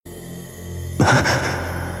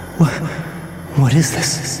What is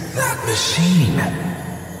this? That machine.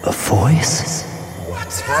 A voice?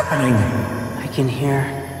 What's happening? I can hear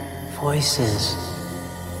voices.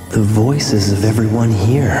 The voices of everyone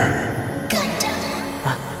here.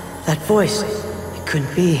 That voice. It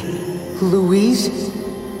couldn't be. Louise?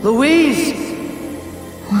 Louise!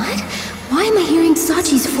 What? Why am I hearing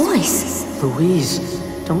Sachi's voice? Louise,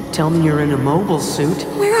 don't tell me you're in a mobile suit.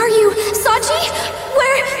 Where are you? Sachi?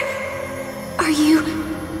 Where? Are you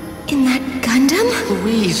in that Gundam?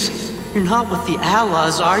 Louise, you're not with the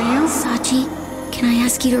Allies, are you? Sachi, can I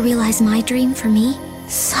ask you to realize my dream for me?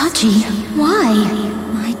 Sachi, why?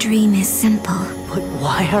 My dream is simple. But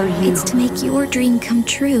why are you... It's to make your dream come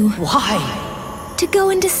true. Why? To go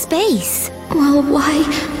into space. Well, why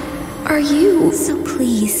are you? So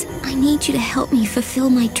please, I need you to help me fulfill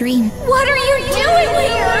my dream. What are you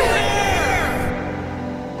doing here?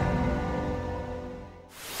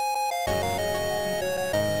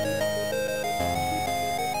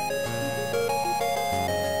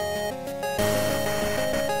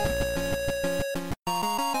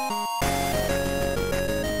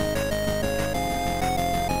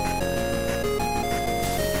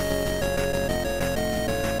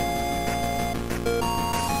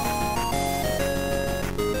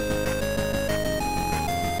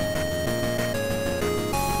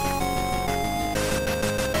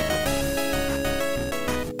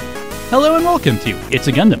 Hello and welcome to It's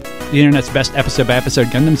a Gundam, the internet's best episode-by-episode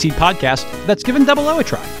Gundam Seed podcast that's given 00 a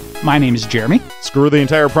try. My name is Jeremy. Screw the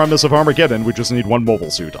entire premise of Armageddon, we just need one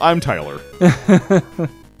mobile suit. I'm Tyler.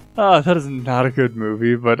 That is not a good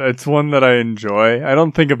movie, but it's one that I enjoy. I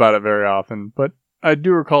don't think about it very often, but I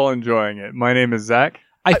do recall enjoying it. My name is Zach.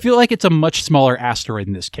 I feel like it's a much smaller asteroid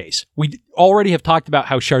in this case. We already have talked about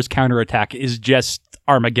how Char's counterattack is just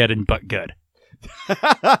Armageddon, but good.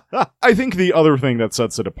 I think the other thing that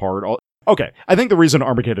sets it apart... Okay, I think the reason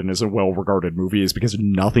Armageddon is a well-regarded movie is because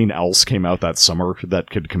nothing else came out that summer that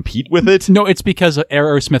could compete with it. No, it's because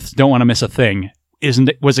Aerosmith's Don't Want to Miss a Thing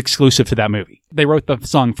was exclusive to that movie. They wrote the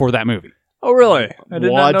song for that movie. Oh, really? I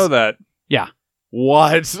did not know that. Yeah.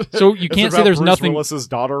 What? So you can't say there's Bruce nothing... Willis's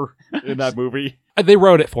daughter in that movie? They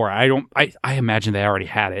wrote it for it. I imagine they already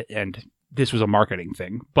had it, and this was a marketing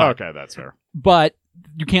thing. But, okay, that's fair. But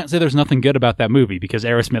you can't say there's nothing good about that movie because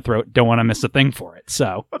Aerosmith wrote Don't Want to Miss a Thing for it.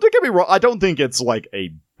 So, but don't get me wrong, I don't think it's like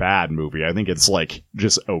a bad movie. I think it's like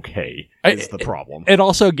just okay is the problem. It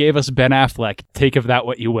also gave us Ben Affleck. Take of that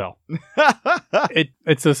what you will.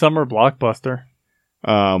 It's a summer blockbuster.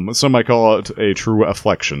 Some might call it a true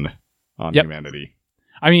afflection on humanity.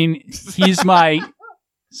 I mean, he's my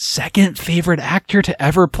second favorite actor to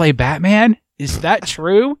ever play Batman. Is that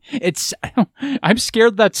true? I'm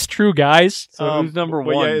scared that's true, guys. So who's number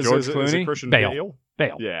one? Yeah, George is Clooney? it Christian Bale.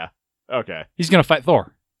 Yeah. Okay. He's going to fight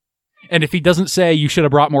Thor. And if he doesn't say you should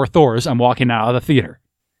have brought more Thors, I'm walking out of the theater.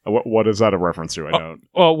 What is that a reference to? I don't.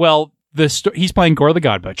 Oh, well, he's playing Gore the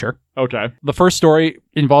God Butcher. Okay. The first story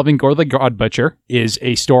involving Gore the God Butcher is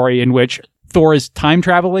a story in which Thor is time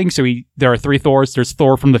traveling. So there are 3 Thors. There's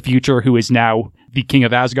Thor from the future, who is now the king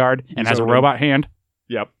of Asgard and has a robot hand.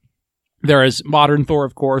 Yep. There is modern Thor,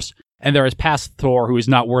 of course, and there is past Thor, who is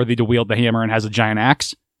not worthy to wield the hammer and has a giant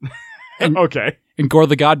axe. Okay. And Gore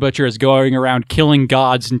the God Butcher is going around killing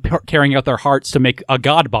gods and carrying out their hearts to make a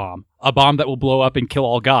god bomb. A bomb that will blow up and kill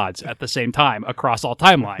all gods at the same time across all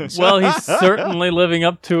timelines. Well, he's certainly living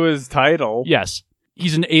up to his title. Yes.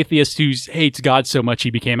 He's an atheist who hates God so much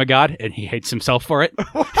he became a god, and he hates himself for it.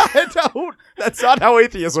 That's not how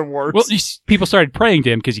atheism works. Well, people started praying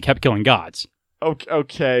to him because he kept killing gods.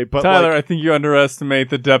 Okay, but Tyler, I think you underestimate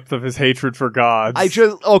the depth of his hatred for gods.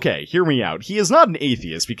 Okay, hear me out. He is not an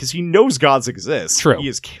atheist because he knows gods exist. True. He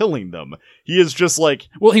is killing them. He is just like...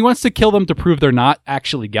 Well, he wants to kill them to prove they're not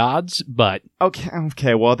actually gods, but...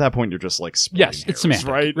 Okay, well, at that point, you're just like... Yes, it's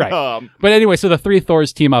semantic, right? But anyway, so the 3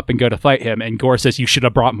 Thors team up and go to fight him, and Gore says, you should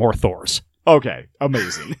have brought more Thors. Okay,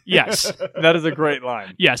 amazing. Yes. That is a great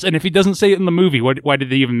line. Yes, and if he doesn't say it in the movie, why did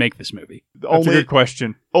they even make this movie? That's a good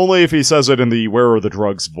question. Only if he says it in the Where Are the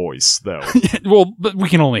Drugs voice, though. Well, but we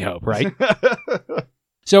can only hope, right?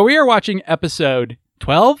 So we are watching episode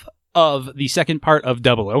 12 of the second part of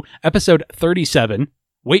 00, episode 37,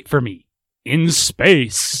 Wait for Me, in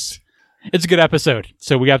Space. It's a good episode,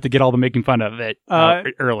 so we have to get all the making fun of it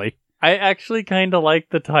early. I actually kind of like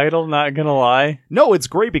the title, not gonna lie. No, it's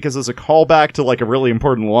great because it's a callback to like a really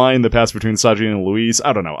important line that passed between Saji and Louise.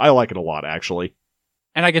 I don't know. I like it a lot, actually.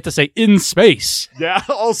 And I get to say in space. Yeah,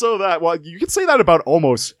 also that. Well, you could say that about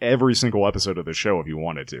almost every single episode of the show if you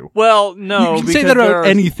wanted to. Well, no, You can say that about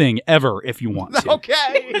anything ever if you want to.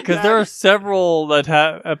 Okay. because there are several that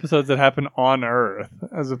episodes that happen on Earth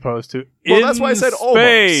as opposed to Well, that's why I said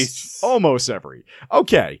space. almost every.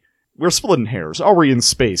 Okay, we're splitting hairs. Are we in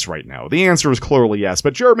space right now? The answer is clearly yes.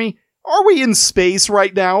 But Jeremy, are we in space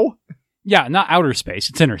right now? Yeah, not outer space.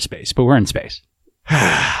 It's inner space, but we're in space.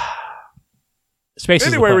 Space is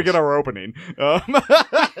the Anyway, we place. get our opening.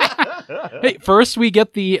 Hey, first we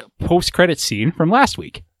get the post-credit scene from last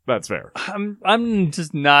week. That's fair. I'm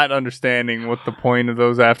just not understanding what the point of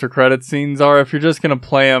those after credit scenes are. If you're just gonna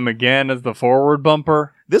play them again as the forward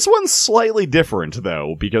bumper, This one's slightly different,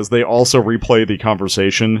 though, because they also replay the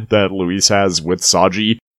conversation that Luis has with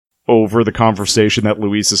Saji over the conversation that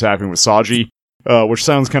Luis is having with Saji, which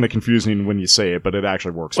sounds kind of confusing when you say it, but it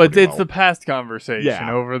actually works but pretty it's well. the past conversation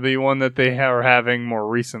Yeah. over the one that they are having more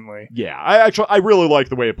recently. Yeah, I really like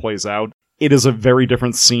the way it plays out. It is a very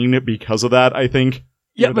different scene because of that, I think.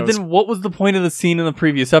 Yeah, Even but though it's- then what was the point of the scene in the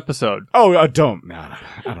previous episode? Oh, I don't know.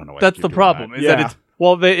 I don't know. That's the problem. Is that it's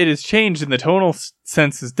it is changed and the tonal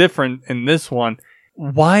sense is different in this one.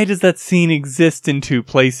 Why does that scene exist in two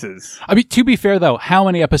places? I mean, to be fair, though, how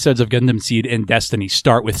many episodes of Gundam Seed and Destiny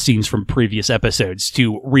start with scenes from previous episodes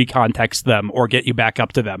to recontext them or get you back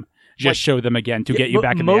up to them? Just show them again to get you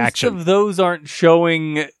back in the action. Most of those aren't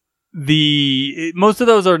showing most of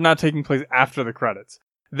those are not taking place after the credits.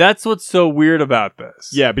 That's what's so weird about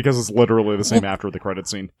this. Yeah, because it's literally the same after the credit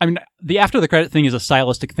scene. I mean, the after the credit thing is a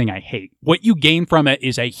stylistic thing I hate. What you gain from it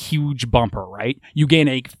is a huge bumper, right? You gain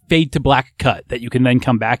a fade to black cut that you can then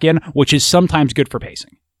come back in, which is sometimes good for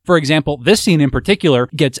pacing. For example, this scene in particular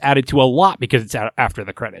gets added to a lot because it's after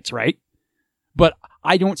the credits, right? But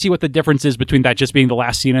I don't see what the difference is between that just being the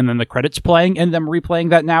last scene and then the credits playing and them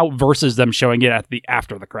replaying that now versus them showing it at the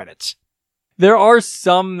after the credits. There are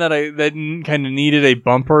some that kind of needed a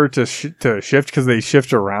bumper to shift because they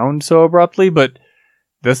shift around so abruptly, but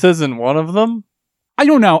this isn't one of them. I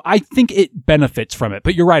don't know. I think it benefits from it,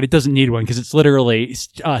 but you're right. It doesn't need one because it's literally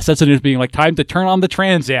Setsunu's being like, time to turn on the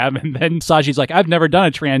Trans Am. And then Saji's like, I've never done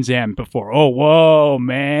a Trans Am before. Oh, whoa,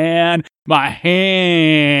 man. My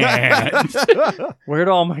hands. Where'd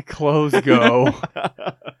all my clothes go?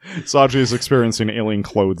 Saji is experiencing alien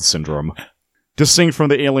clothes syndrome. Distinct from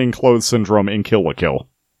the alien clothes syndrome in Kill la Kill.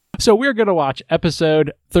 So we're going to watch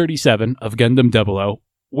episode 37 of Gundam 00,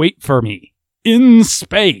 Wait for Me, in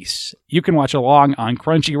space. You can watch along on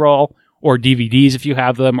Crunchyroll or DVDs if you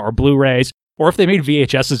have them, or Blu-rays, or if they made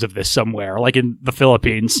VHSs of this somewhere, like in the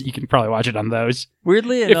Philippines, you can probably watch it on those.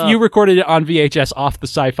 Weirdly If enough, you recorded it on VHS off the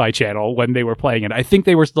Sci-Fi channel when they were playing it, I think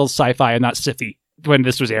they were still Sci-Fi and not Sci-Fi when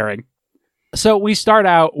this was airing. So we start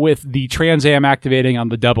out with the Trans Am activating on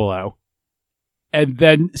the 00. And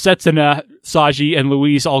then Setsuna, Saji, and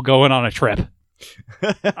Luis all going on a trip.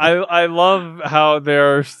 I love how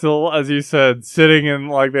they're still, as you said, sitting in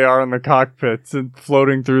like they are in the cockpits and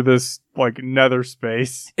floating through this like nether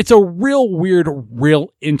space. It's a real weird, real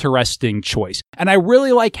interesting choice. And I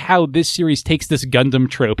really like how this series takes this Gundam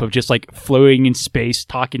trope of just like floating in space,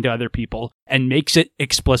 talking to other people, and makes it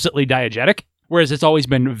explicitly diegetic. Whereas it's always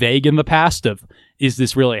been vague in the past of, is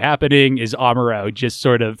this really happening? Is Amuro just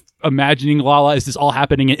sort of imagining Lala? Is this all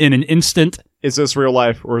happening in an instant? Is this real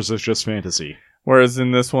life or is this just fantasy? Whereas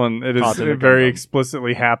in this one, it is Authentic very Gundam.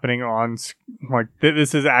 explicitly happening on, like,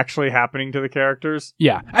 this is actually happening to the characters.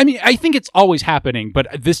 Yeah. I mean, I think it's always happening, but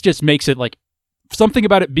this just makes it like something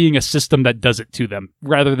about it being a system that does it to them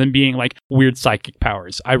rather than being like weird psychic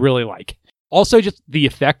powers. I really like. Also, just the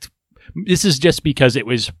effect. This is just because it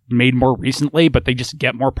was made more recently, but they just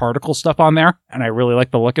get more particle stuff on there, and I really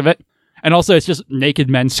like the look of it. And also, it's just naked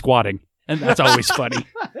men squatting, and that's always funny.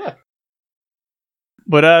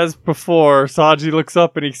 But as before, Saji looks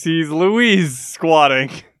up and he sees Louise squatting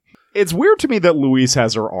It's weird to me that Louise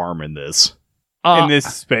has her arm in this. in this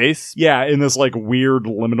space. Yeah, in this like weird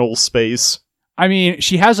liminal space. I mean,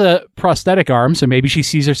 she has a prosthetic arm, so maybe she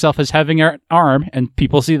sees herself as having an arm, and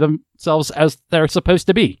people see themselves as they're supposed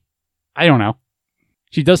to be. I don't know.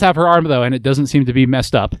 She does have her arm, though, and it doesn't seem to be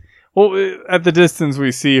messed up. Well, at the distance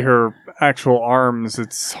we see her actual arms,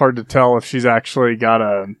 it's hard to tell if she's actually got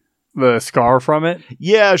the scar from it.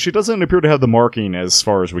 Yeah, she doesn't appear to have the marking as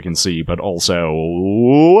far as we can see, but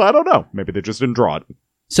also, I don't know. Maybe they just didn't draw it.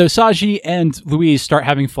 So Saji and Louise start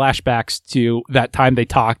having flashbacks to that time they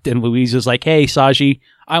talked, and Louise is like, hey, Saji,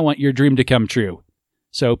 I want your dream to come true.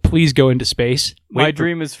 So please go into space. My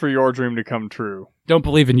dream is for your dream to come true. Don't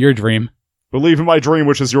believe in your dream. Believe in my dream,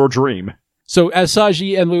 which is your dream. So as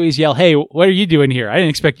Saji and Louise yell, hey, what are you doing here? I didn't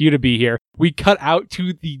expect you to be here. We cut out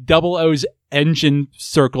to the 00's engine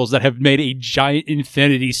circles that have made a giant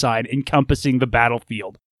infinity sign encompassing the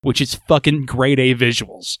battlefield, which is fucking grade A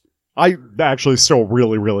visuals. I actually still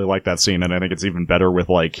really, really like that scene, and I think it's even better with,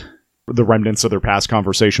 like, the remnants of their past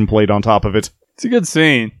conversation played on top of it. It's a good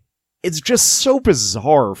scene. It's just so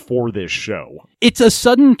bizarre for this show. It's a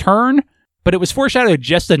sudden turn, but it was foreshadowed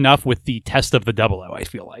just enough with the test of the 00, I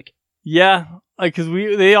feel like. Yeah, like, because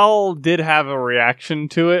they all did have a reaction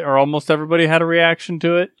to it, or almost everybody had a reaction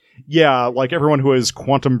to it. Yeah, like everyone who is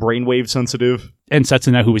quantum brainwave sensitive. And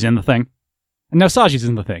Setsuna, who was in the thing. And now Saji's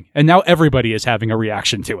in the thing. And now everybody is having a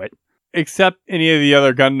reaction to it. Except any of the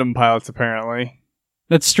other Gundam pilots, apparently.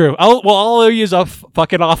 That's true. All of yous are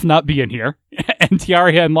fucking off not being here. And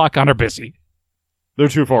Tiaria and Lock-On are busy. They're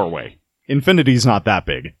too far away. Infinity's not that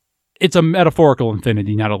big. It's a metaphorical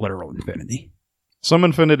infinity, not a literal infinity. Some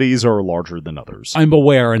infinities are larger than others. I'm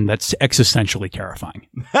aware, and that's existentially terrifying.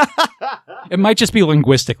 It might just be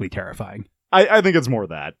linguistically terrifying. I think it's more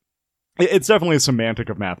that. It's definitely a semantic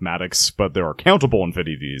of mathematics, but there are countable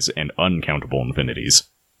infinities and uncountable infinities.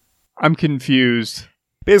 I'm confused.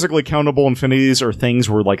 Basically, countable infinities are things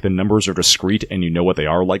where, like, the numbers are discrete and you know what they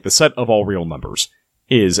are. Like, the set of all real numbers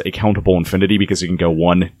is a countable infinity because you can go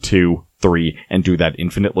 1, 2, 3, and do that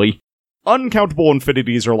infinitely. Uncountable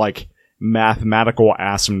infinities are, like, mathematical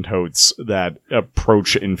asymptotes that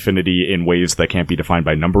approach infinity in ways that can't be defined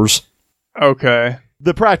by numbers. Okay.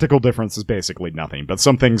 The practical difference is basically nothing, but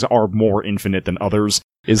some things are more infinite than others,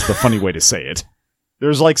 is the funny way to say it.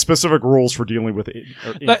 There's, like, specific rules for dealing with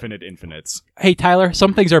infinite infinites. Hey, Tyler,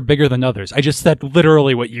 some things are bigger than others. I just said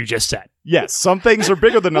literally what you just said. Yes, some things are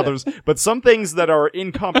bigger than others, but some things that are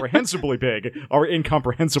incomprehensibly big are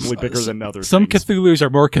incomprehensibly bigger than others. Some Cthulhus are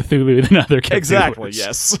more Cthulhu than other Cthulhus. Exactly,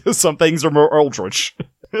 yes. Some things are more eldritch.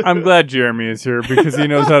 I'm glad Jeremy is here because he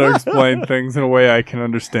knows how to explain things in a way I can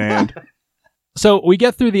understand. So we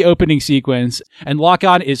get through the opening sequence, and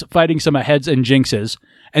Lock-On is fighting some heads and jinxes,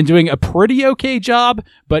 and doing a pretty okay job,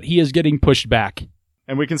 but he is getting pushed back.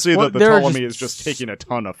 And we can see that the Ptolemy is just taking a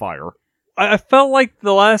ton of fire. I felt like in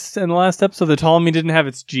the last episode, the Ptolemy didn't have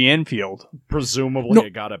its GN field. Presumably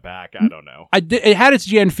it got it back. I don't know. It had its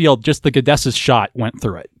GN field, just the Godessa's shot went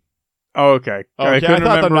through it. Oh, okay. I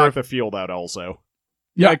thought that knocked the field out also.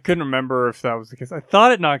 Yeah, I couldn't remember if that was the case. I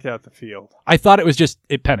thought it knocked out the field. I thought it was just,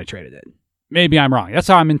 it penetrated it. Maybe I'm wrong. That's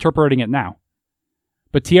how I'm interpreting it now.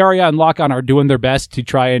 But Tiaria and Lock-On are doing their best to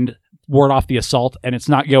try and ward off the assault, and it's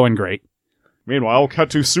not going great. Meanwhile, cut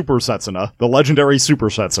to Super Setsuna, the legendary Super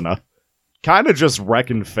Setsuna. Kind of just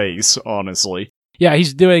wrecking face, honestly. Yeah,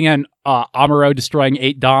 he's doing an Amuro destroying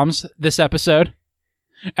 8 Doms this episode.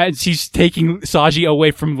 And he's taking Saji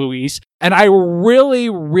away from Luis. And I really,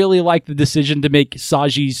 really like the decision to make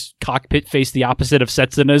Saji's cockpit face the opposite of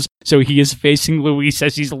Setsuna's, so he is facing Luis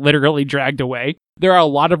as he's literally dragged away. There are a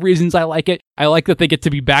lot of reasons I like it. I like that they get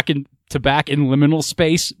to be back in liminal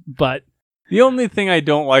space, but the only thing I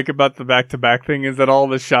don't like about the back-to-back thing is that all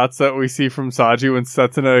the shots that we see from Saji when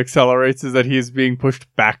Setsuna accelerates is that he is being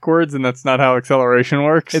pushed backwards, and that's not how acceleration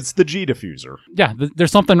works. It's the G diffuser. Yeah,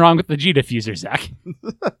 there's something wrong with the G diffuser, Zach.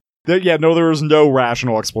 There is no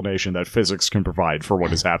rational explanation that physics can provide for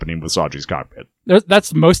what is happening with Saji's cockpit.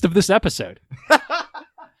 That's most of this episode.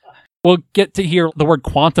 We'll get to hear the word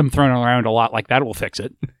quantum thrown around a lot, like that will fix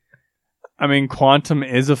it. I mean, quantum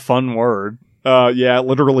is a fun word. Yeah, it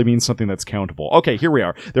literally means something that's countable. Okay, here we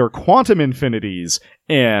are. There are quantum infinities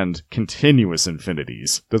and continuous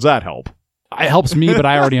infinities. Does that help? It helps me, but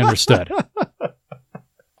I already understood.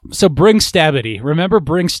 So Bring Stabity. Remember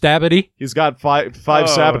Bring Stabity? He's got five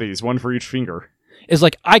Sabities, one for each finger. It's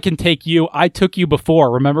like, I can take you. I took you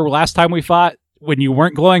before. Remember last time we fought? When you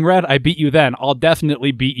weren't glowing red, I beat you then. I'll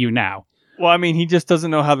definitely beat you now. Well, I mean, he just doesn't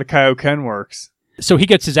know how the Kaioken works. So he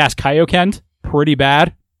gets his ass Kaioken'd pretty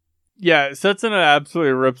bad. Yeah, Setsuna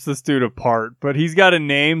absolutely rips this dude apart, but he's got a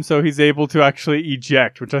name, so he's able to actually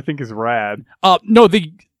eject, which I think is rad. No,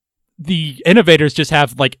 the innovators just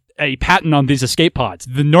have, like, a patent on these escape pods.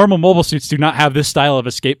 The normal mobile suits do not have this style of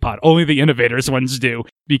escape pod. Only the innovators ones do,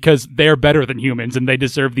 because they're better than humans, and they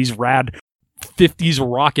deserve these rad 50s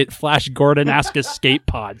rocket Flash Gordon-esque escape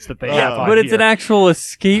pods that they have on But it's here. an actual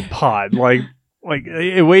escape pod, like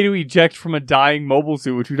a way to eject from a dying mobile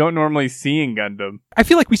suit, which we don't normally see in Gundam. I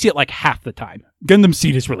feel like we see it like half the time. Gundam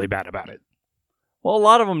Seed is really bad about it. Well, a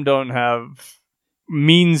lot of them don't have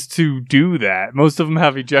means to do that. Most of them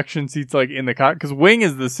have ejection seats like in the cockpit, because Wing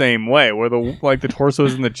is the same way, where the torso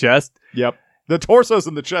is in the chest. Yep. The torso's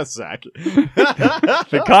in the chest, Zach.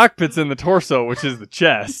 The cockpit's in the torso, which is the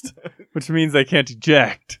chest, which means they can't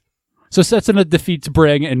eject. So Setsuna defeats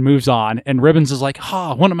Bring and moves on, and Ribbons is like,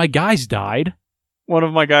 one of my guys died. One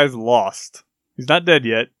of my guys lost. He's not dead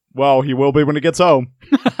yet. Well, he will be when he gets home.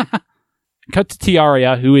 Cut to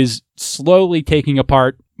Tiaria, who is slowly taking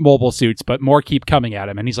apart mobile suits, but more keep coming at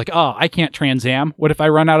him. And he's like, oh, I can't Trans Am. What if I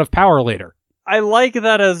run out of power later? I like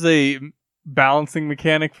that as a balancing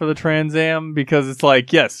mechanic for the Trans Am, because it's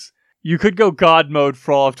like, yes, you could go God mode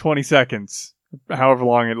for all of 20 seconds, however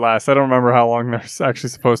long it lasts. I don't remember how long they're actually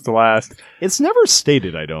supposed to last. It's never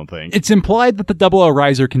stated, I don't think. It's implied that the 00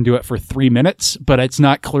 Riser can do it for 3 minutes, but it's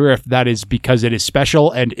not clear if that is because it is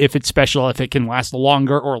special, and if it's special, if it can last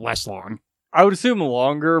longer or less long. I would assume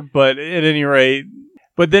longer, but at any rate,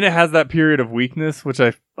 but then it has that period of weakness, which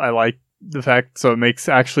I like the fact, so it makes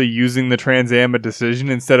actually using the Trans Am a decision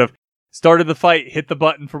instead of started the fight, hit the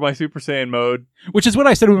button for my Super Saiyan mode. Which is what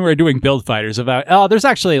I said when we were doing Build Fighters about, there's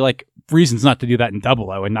actually like reasons not to do that in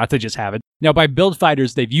 00 and not to just have it. Now, by Build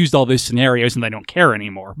Fighters, they've used all those scenarios and they don't care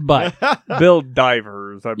anymore, but... Build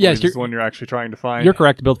Divers, I believe, Yes, is the one you're actually trying to find. You're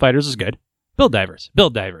correct, Build Fighters is good. Build Divers,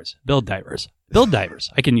 Build Divers, Build Divers, Build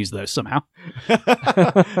Divers. I can use those somehow.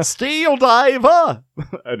 Steel Diver!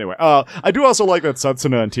 Anyway, I do also like that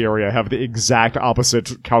Setsuna and Tiaria have the exact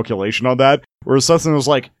opposite calculation on that, where Setsuna was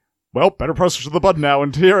like, well, better press the button now,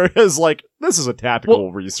 and Tiaria is like, this is a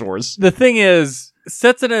tactical resource. The thing is,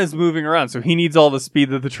 Setsuna is moving around, so he needs all the speed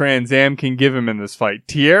that the Trans Am can give him in this fight.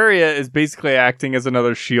 Tiaria is basically acting as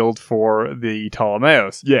another shield for the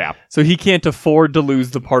Ptolemaeus. Yeah. So he can't afford to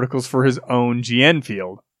lose the particles for his own GN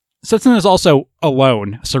field. Setsuna is also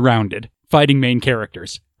alone, surrounded, fighting main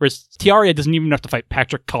characters, whereas Tiaria doesn't even have to fight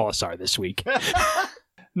Patrick Colasar this week.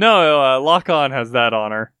 No, Lock-On has that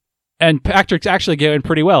honor. And Patrick's actually going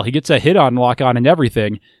pretty well. He gets a hit on Lock-On and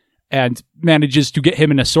everything, and manages to get him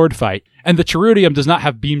in a sword fight. And the Cherudium does not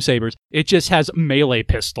have beam sabers. It just has melee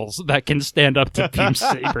pistols that can stand up to beam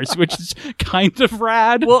sabers, which is kind of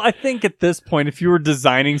rad. Well, I think at this point, if you were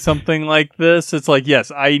designing something like this, it's like,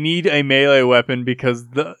 yes, I need a melee weapon because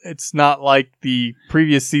it's not like the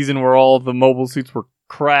previous season where all the mobile suits were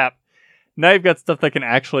crap. Now you've got stuff that can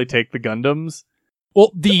actually take the Gundams.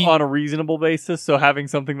 Well, on a reasonable basis, so having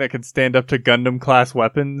something that can stand up to Gundam-class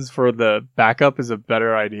weapons for the backup is a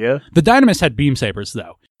better idea. The Dynamis had beam sabers,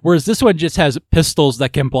 though, whereas this one just has pistols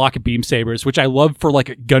that can block beam sabers, which I love for,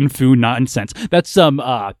 like, gunfu nonsense. That's some,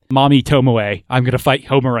 Mommy Tomoe, I'm gonna fight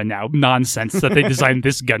Homura now nonsense that they designed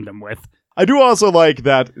this Gundam with. I do also like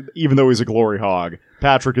that, even though he's a glory hog,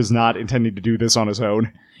 Patrick is not intending to do this on his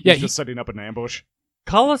own. Yeah, He's just setting up an ambush.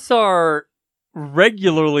 Colasar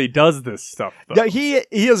regularly does this stuff, though. Yeah,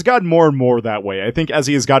 he has gotten more and more that way. I think as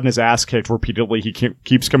he has gotten his ass kicked repeatedly, he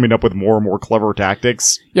keeps coming up with more and more clever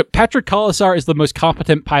tactics. Yep, Patrick Colasar is the most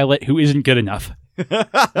competent pilot who isn't good enough.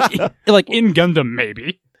 Like, in Gundam,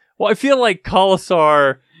 maybe. Well, I feel like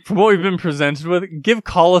Colasar, from what we've been presented with, give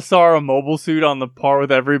Colasar a mobile suit on the par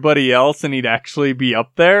with everybody else and he'd actually be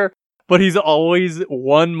up there. But he's always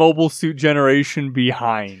one mobile suit generation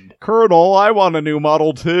behind. Colonel, I want a new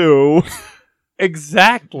model too.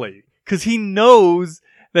 Exactly. Because he knows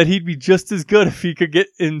that he'd be just as good if he could get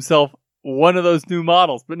himself one of those new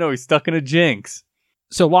models. But no, he's stuck in a Jinx.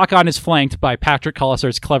 So Lock-On is flanked by Patrick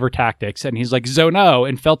Colasar's clever tactics, and he's like, Zono,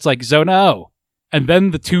 and Felt's like, Zono. And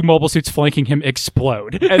then the two mobile suits flanking him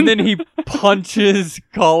explode. And then he punches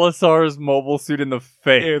Colasar's mobile suit in the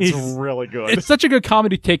face. It's really good. It's such a good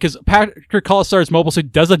comedy take, because Patrick Colasar's mobile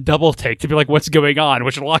suit does a double take to be like, what's going on?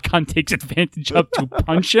 Which Lock-On takes advantage of to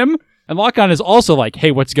punch him. And Lock-On is also like,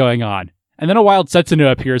 hey, what's going on? And then a wild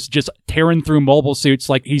Setsuna appears, just tearing through mobile suits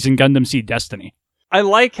like he's in Gundam Seed Destiny. I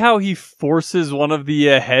like how he forces one of the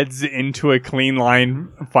heads into a clean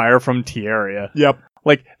line fire from Tiaria. Yep.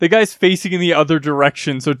 Like, the guy's facing in the other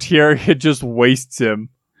direction, so Tiaria just wastes him.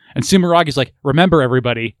 And Sumeragi's like, remember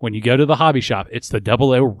everybody, when you go to the hobby shop, it's the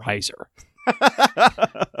 00 Riser.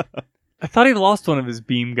 I thought he lost one of his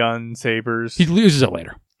beam gun sabers. He loses it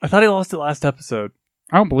later. I thought he lost it last episode.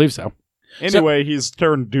 I don't believe so. Anyway, he's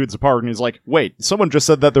tearing dudes apart and he's like, wait, someone just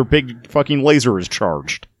said that their big fucking laser is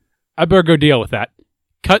charged. I better go deal with that.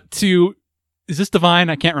 Cut to... Is this Divine?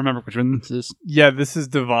 I can't remember which one this is. Yeah, this is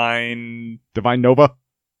Divine. Divine Nova?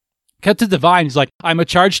 Cut to Divine. He's like, I'm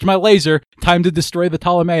charged my laser. Time to destroy the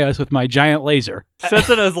Ptolemaeus with my giant laser.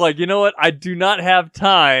 Setsuna's like, you know what? I do not have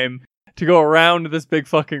time to go around this big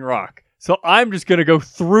fucking rock. So I'm just going to go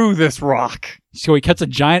through this rock. So he cuts a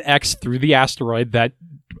giant X through the asteroid that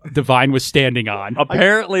Divine was standing on.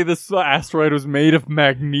 Apparently this asteroid was made of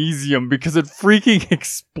magnesium because it freaking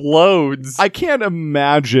explodes. I can't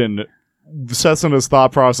imagine Setsuna's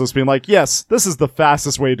thought process being like, yes, this is the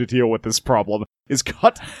fastest way to deal with this problem, is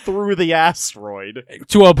cut through the asteroid.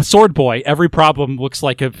 To a sword boy, every problem looks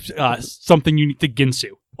like something unique to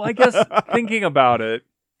Ginsu. Well, I guess thinking about it,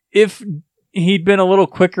 if he'd been a little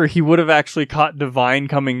quicker, he would have actually caught Divine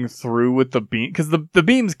coming through with the beam. Because the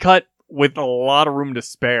beam's cut with a lot of room to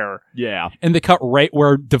spare. Yeah. And they cut right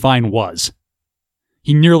where Divine was.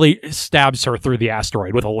 He nearly stabs her through the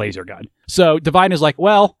asteroid with a laser gun. So Divine is like,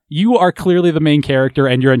 well, you are clearly the main character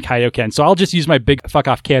and you're in Kaioken, so I'll just use my big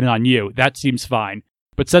fuck-off cannon on you. That seems fine.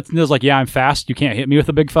 But Setsuna's like, yeah, I'm fast. You can't hit me with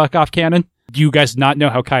a big fuck-off cannon. Do you guys not know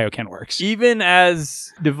how Kaioken works? Even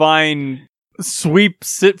as Divine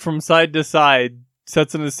sweeps it from side to side,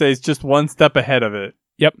 Setsuna stays just one step ahead of it.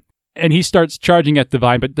 Yep. And he starts charging at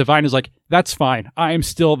Divine, but Divine is like, that's fine. I am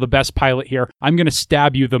still the best pilot here. I'm going to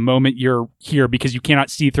stab you the moment you're here because you cannot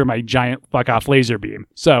see through my giant fuck-off laser beam.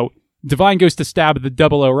 So Divine goes to stab the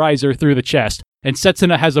 00 Riser through the chest, and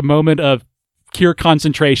Setsuna has a moment of pure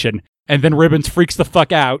concentration, and then Ribbons freaks the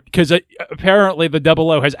fuck out because apparently the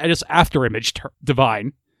 00 has just after-imaged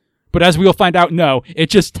Divine. But as we'll find out, no, it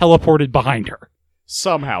just teleported behind her.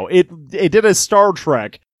 Somehow. It did a Star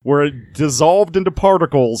Trek where it dissolved into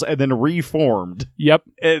particles and then reformed. Yep.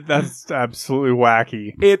 That's absolutely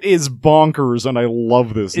wacky. It is bonkers, and I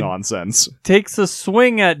love this nonsense. Takes a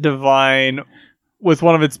swing at Divine with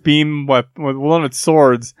one of its with one of its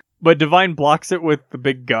swords, but Divine blocks it with the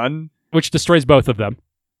big gun. Which destroys both of them.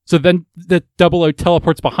 So then the 00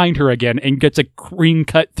 teleports behind her again and gets a green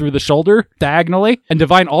cut through the shoulder diagonally. And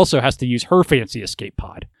Divine also has to use her fancy escape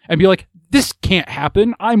pod and be like, this can't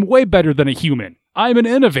happen. I'm way better than a human. I'm an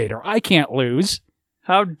innovator. I can't lose.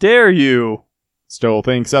 How dare you? Still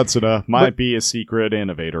think Setsuna might be a secret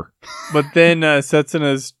innovator. But then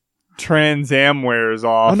Setsuna's Trans Am wears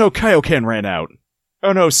off. Oh no, Kaioken ran out.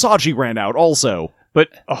 Oh no, Saji ran out also. But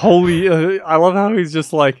I love how he's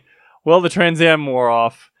just like, well, the Trans Am wore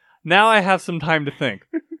off. Now I have some time to think.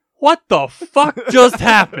 What the fuck just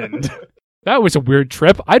happened? That was a weird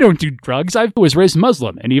trip. I don't do drugs. I was raised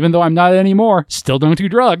Muslim, and even though I'm not anymore, still don't do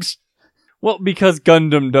drugs. Well, because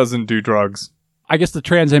Gundam doesn't do drugs. I guess the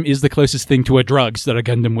Trans Am is the closest thing to a drugs that a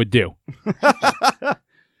Gundam would do.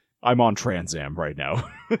 I'm on Trans Am right now.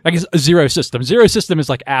 I guess Zero System. Zero System is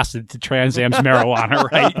like acid to Trans Am's marijuana,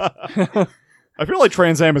 right? I feel like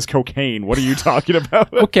Trans Am is cocaine. What are you talking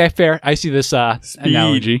about? Okay, fair. I see this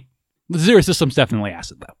analogy. The Zero System's definitely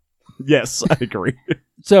acid, though. Yes, I agree.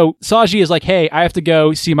 So Saji is like, hey, I have to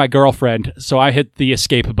go see my girlfriend, so I hit the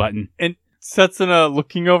escape button. And Setsuna,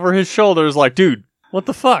 looking over his shoulder, is like, dude, what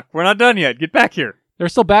the fuck? We're not done yet. Get back here.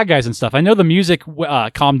 There's still bad guys and stuff. I know the music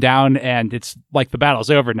calmed down and it's like the battle's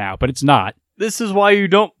over now, but it's not. This is why you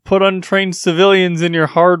don't put untrained civilians in your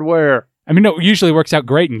hardware. I mean, no, it usually works out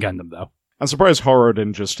great in Gundam, though. I'm surprised Haro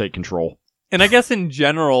didn't just take control. And I guess in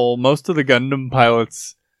general, most of the Gundam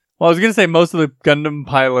pilots... Well, I was going to say most of the Gundam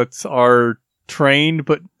pilots are trained,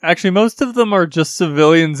 but actually most of them are just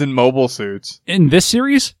civilians in mobile suits. In this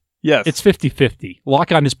series, yes, it's 50-50.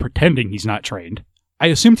 Lock-On is pretending he's not trained. I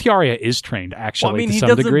assume Tiaria is trained, actually, well, I mean, to he some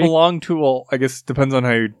doesn't degree. belong to, well, I guess it depends on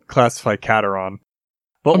how you classify Kateron.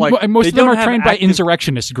 But And most they of them don't are have trained by active-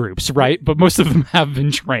 insurrectionist groups, right? But most of them have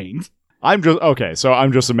been trained. I'm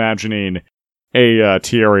just imagining a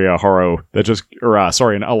Tiaria Haro that just,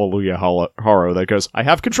 an Alleluia Haro that goes, I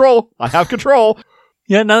have control.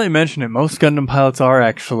 Yeah, now that you mention it, most Gundam pilots are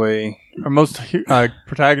actually, or most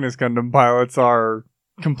protagonist Gundam pilots are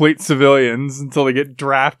complete civilians until they get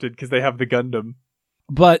drafted because they have the Gundam.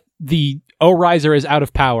 But the O-Riser is out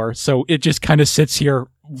of power, so it just kind of sits here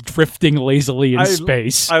drifting lazily in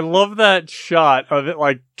space. I love that shot of it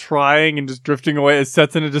like trying and just drifting away as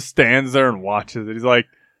Setsuna just stands there and watches it. He's like,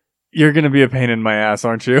 you're going to be a pain in my ass,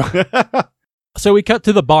 aren't you? So we cut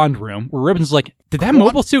to the Bond room where Ribbons is like, did that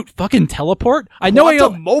mobile suit fucking teleport?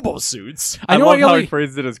 Mobile suits. I love how he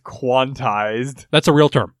phrased it as quantized. That's a real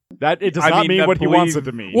term. That it does not mean what he wants it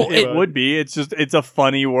to mean. Well, it would be. It's a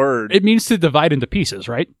funny word. It means to divide into pieces,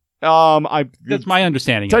 right? That's my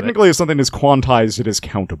understanding. Technically, if something is quantized, it is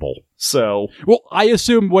countable. So, well, I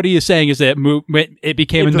assume what he is saying is that it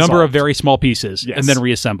became a number of very small pieces and then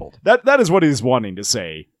reassembled. That is what he's wanting to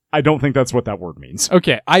say. I don't think that's what that word means.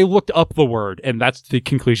 Okay, I looked up the word, and that's the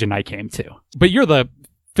conclusion I came to. But you're the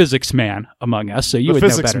physics man among us, so you would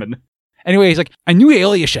know better. Man. Anyway, he's like, I knew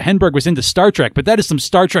Alia Shahenberg was into Star Trek, but that is some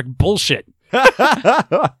Star Trek bullshit.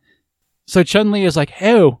 So Chun-Li is like,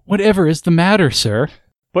 oh, whatever is the matter, sir?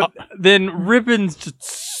 But then Ribbons just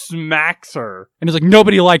smacks her. And he's like,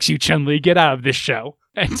 nobody likes you, Chun-Li. Get out of this show.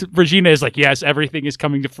 And Regina is like, yes, everything is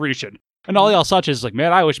coming to fruition. And Alia Al-Sachi is like,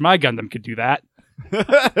 man, I wish my Gundam could do that.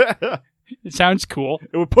 It sounds cool.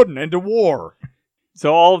 It would put an end to war.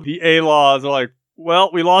 So all of the A-Laws are like,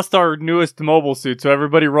 well, we lost our newest mobile suit, so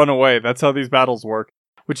everybody run away. That's how these battles work.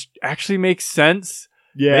 Which actually makes sense.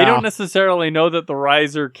 Yeah. They don't necessarily know that the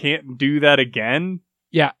Riser can't do that again.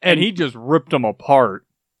 Yeah, And he just ripped them apart.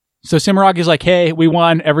 So Simaragi's like, hey, we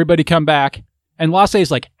won. Everybody come back. And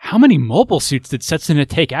Lasse's like, how many mobile suits did Setsuna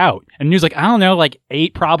take out? And he was like, I don't know, like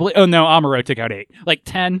 8 probably. Oh, no, Amuro took out 8. Like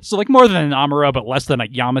 10. So like more than an Amuro, but less than a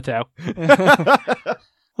Yamato.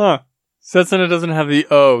 Huh. Setsuna doesn't have the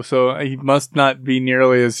O, so he must not be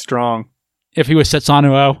nearly as strong. If he was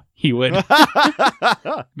Setsuno, he would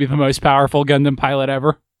be the most powerful Gundam pilot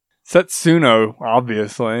ever. Setsuno,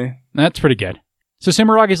 obviously. That's pretty good. So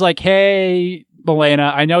Simaragi's like, hey,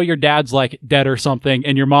 Milena, I know your dad's like dead or something,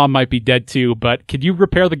 and your mom might be dead too, but could you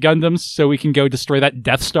repair the Gundams so we can go destroy that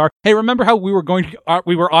Death Star? Hey, remember how we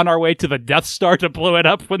were on our way to the Death Star to blow it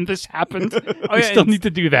up when this happened? We still need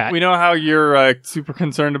to do that. We know how you're super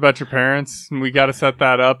concerned about your parents, and we got to set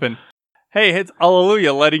that up. And hey, it's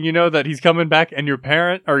Alleluia letting you know that he's coming back, and your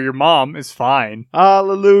parent or your mom is fine.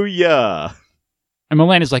 Hallelujah. And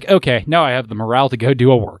Milena's like, okay, now I have the morale to go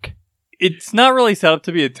do a work. It's not really set up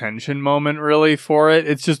to be a tension moment, really, for it.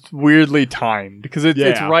 It's just weirdly timed. Because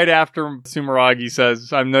it's right after Sumeragi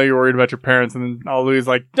says, I know you're worried about your parents. And then Alleluia's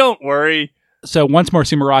like, don't worry. So once more,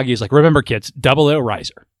 Sumeragi is like, remember, kids, 00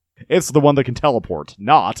 Riser. It's the one that can teleport,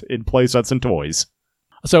 not in playsets and toys.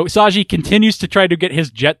 So Saji continues to try to get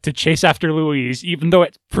his jet to chase after Louise, even though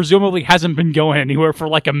it presumably hasn't been going anywhere for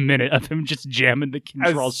like a minute of him just jamming the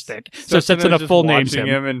control stick. So Setsuna full names him.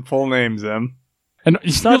 And full names him. And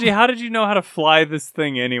Saji, how did you know how to fly this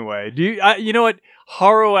thing anyway? Do you know what?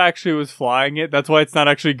 Haru actually was flying it. That's why it's not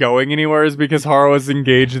actually going anywhere, is because Haru has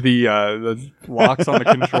engaged the locks on the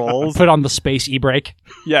controls. Put on the space e-brake.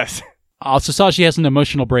 Yes. So Saji has an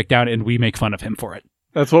emotional breakdown, and we make fun of him for it.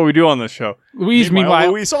 That's what we do on this show. Louise,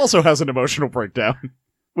 meanwhile, Louise also has an emotional breakdown.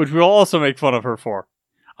 Which we'll also make fun of her for.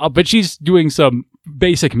 But she's doing some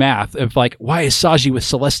basic math of like, why is Saji with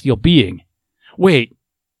Celestial Being? Wait,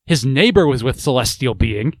 his neighbor was with Celestial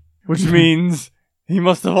Being. Which means he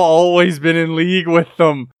must have always been in league with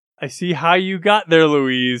them. I see how you got there,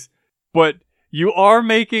 Louise. But you are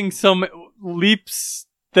making some leaps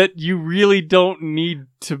that you really don't need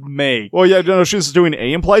to make. Well, yeah, no, she's doing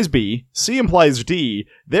A implies B, C implies D,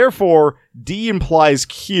 therefore D implies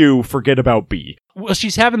Q, forget about B. Well,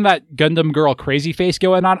 she's having that Gundam girl crazy face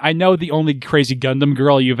going on. I know the only crazy Gundam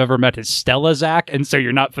girl you've ever met is Stella, Zach, and so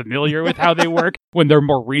you're not familiar with how they work when they're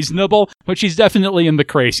more reasonable, but she's definitely in the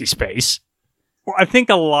crazy space. Well, I think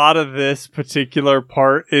a lot of this particular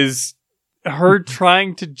part is her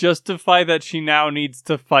trying to justify that she now needs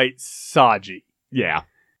to fight Saji. Yeah.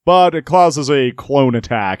 But it causes a clone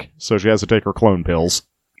attack, so she has to take her clone pills.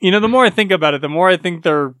 You know, the more I think about it, the more I think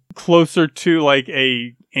they're closer to like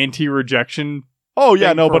a anti-rejection. Oh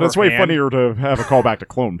yeah, no, but it's way funnier to have a callback to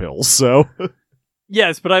clone pills, so.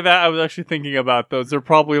 Yes, but I was actually thinking about those. They're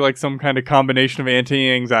probably like some kind of combination of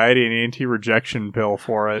anti-anxiety and anti-rejection pill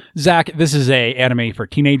for it. Zach, this is a anime for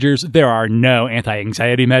teenagers. There are no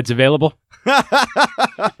anti-anxiety meds available.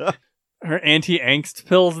 Her anti-angst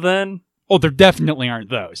pills, then? Oh, there definitely aren't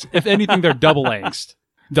those. If anything, they're double angst.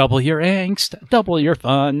 Double your angst, double your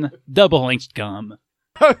fun, double angst gum.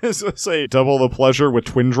 I was gonna say, double the pleasure with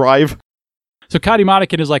twin drive. So Kari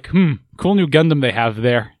Monokin is like, cool new Gundam they have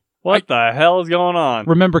there. What the hell is going on?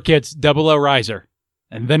 Remember, kids, 00 Riser.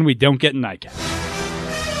 And then we don't get NICAP.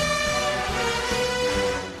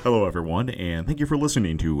 Hello everyone, and thank you for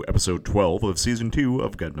listening to episode 12 of season 2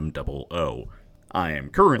 of Gundam 00. I am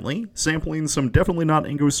currently sampling some definitely not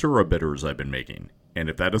Angostura bitters I've been making, and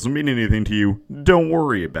if that doesn't mean anything to you, don't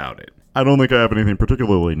worry about it. I don't think I have anything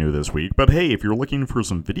particularly new this week, but hey, if you're looking for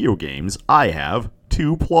some video games, I have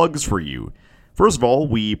 2 plugs for you. First of all,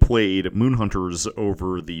 we played Moon Hunters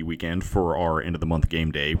over the weekend for our end of the month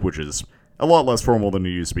game day, which is a lot less formal than it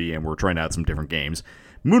used to be, and we're trying out some different games.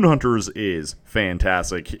 Moon Hunters is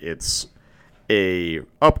fantastic. It's a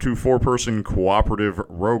up to 4-person cooperative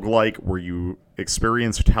roguelike where you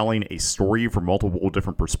experience telling a story from multiple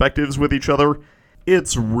different perspectives with each other.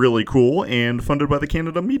 It's really cool and funded by the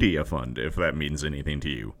Canada Media Fund, if that means anything to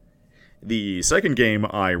you. The second game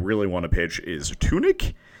I really want to pitch is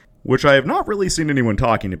Tunic, which I have not really seen anyone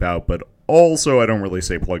talking about, but also I don't really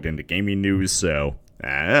stay plugged into gaming news, so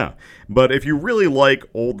But if you really like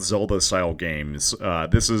old Zelda-style games,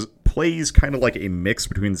 this plays kind of like a mix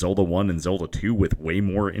between Zelda 1 and Zelda 2 with way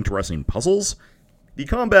more interesting puzzles. The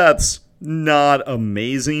combat's not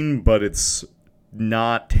amazing, but it's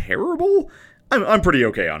not terrible. I'm pretty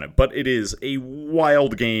okay on it, but it is a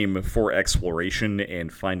wild game for exploration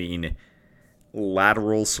and finding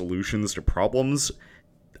lateral solutions to problems.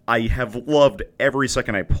 I have loved every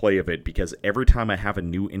second I play of it because every time I have a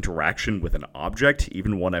new interaction with an object,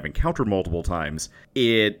 even one I've encountered multiple times,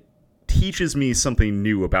 it teaches me something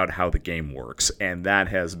new about how the game works, and that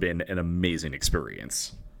has been an amazing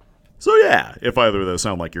experience. So yeah, if either of those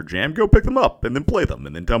sound like your jam, go pick them up, and then play them,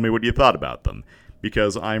 and then tell me what you thought about them,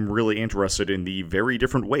 because I'm really interested in the very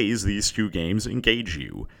different ways these two games engage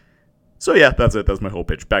you. So yeah, that's it. That's my whole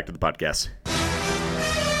pitch. Back to the podcast.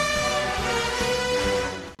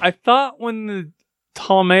 I thought when the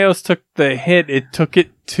Ptolemaeus took the hit, it took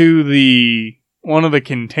it to one of the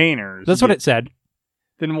containers. That's what it said.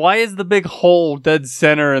 Then why is the big hole dead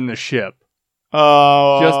center in the ship?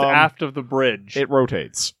 Just aft of the bridge. It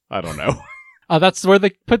rotates. I don't know. That's where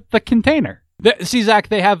they put the container. See, Zach,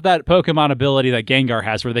 they have that Pokemon ability that Gengar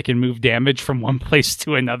has where they can move damage from one place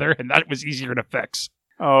to another, and that was easier to fix.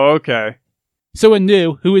 Oh, okay. So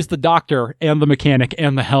Anu, who is the doctor and the mechanic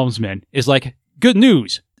and the helmsman, is like, good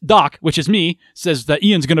news. Doc, which is me, says that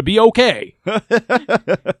Ian's going to be okay.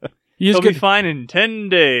 He'll be fine in 10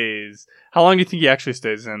 days. How long do you think he actually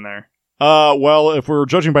stays in there? Well, if we're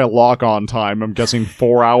judging by lock-on time, I'm guessing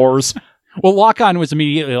 4 hours. Well, Lock-On was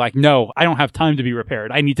immediately like, no, I don't have time to be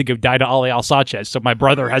repaired. I need to go die to Ali Al-Sanchez so my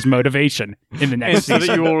brother has motivation in the next so season.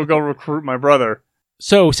 that you will go recruit my brother.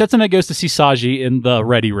 So Setsuna goes to see Saji in the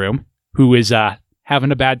ready room, who is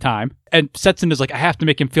having a bad time. And Setsuna is like, I have to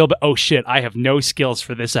make him feel, but oh shit, I have no skills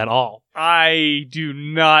for this at all. I do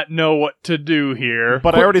not know what to do here.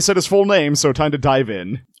 But I already said his full name, so time to dive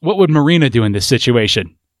in. What would Marina do in this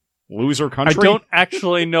situation? Loser country? I don't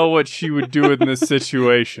actually know what she would do in this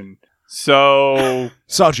situation. So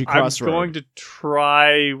Saji I'm Crossroad. going to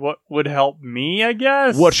try what would help me, I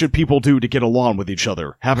guess. What should people do to get along with each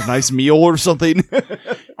other? Have a nice meal or something?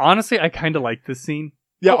 Honestly, I kind of like this scene.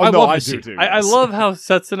 Yeah, I love this do scene. too. I love how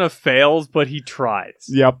Setsuna fails, but he tries.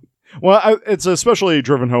 Yep. Well, it's especially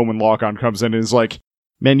driven home when Lock-On comes in and is like,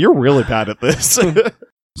 man, you're really bad at this.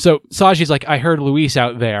 So Saji's like, I heard Luis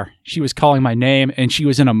out there. She was calling my name, and she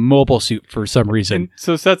was in a mobile suit for some reason. And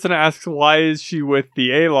so Setsuna asks, why is she with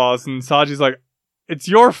the A-Laws? And Saji's like, it's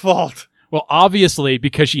your fault. Well, obviously,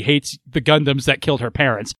 because she hates the Gundams that killed her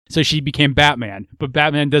parents, so she became Batman. But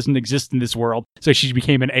Batman doesn't exist in this world, so she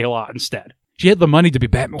became an A-Law instead. She had the money to be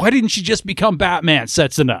Batman. Why didn't she just become Batman,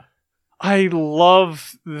 Setsuna? I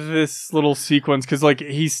love this little sequence, because like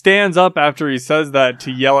he stands up after he says that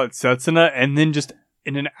to yell at Setsuna, and then just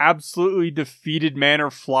in an absolutely defeated manner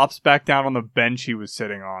flops back down on the bench he was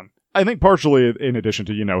sitting on. I think partially in addition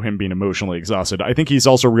to, him being emotionally exhausted, I think he's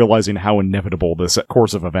also realizing how inevitable this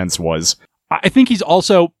course of events was. I think he's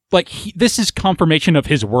also, this is confirmation of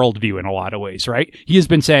his worldview in a lot of ways, right? He has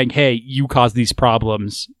been saying, hey, you caused these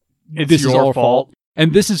problems. This is your fault.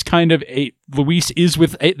 And this is kind of Luis is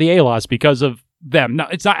with the A-Laws because of them. No,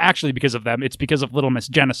 it's not actually because of them. It's because of Little Miss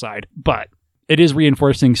Genocide. But it is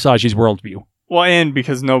reinforcing Saji's worldview. Well, and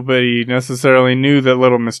because nobody necessarily knew that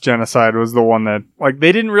Little Miss Genocide was the one that,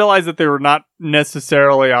 they didn't realize that they were not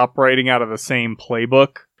necessarily operating out of the same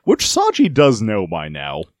playbook. Which Saji does know by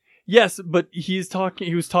now. Yes, but he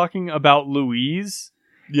was talking about Louise.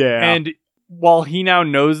 Yeah. And while he now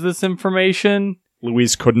knows this information,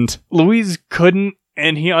 Louise couldn't,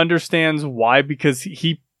 and he understands why, because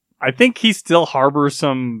I think he still harbors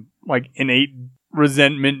some, innate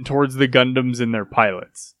resentment towards the Gundams and their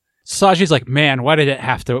pilots. Saji's like, man, why did it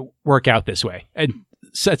have to work out this way? And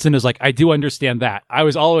Setsuna's like, I do understand that. I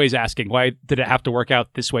was always asking, why did it have to work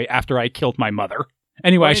out this way after I killed my mother?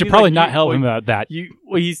 Anyway, I should probably not help him about that. He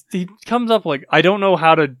comes up I don't know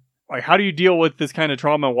how to, how do you deal with this kind of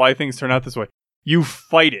trauma and why things turn out this way? You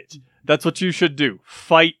fight it. That's what you should do.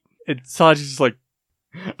 Fight. And Saji's like,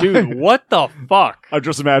 dude, what the fuck? I'm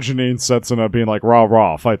just imagining Setsuna being like, rah,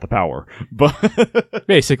 rah, fight the power. But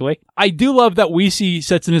basically. I do love that we see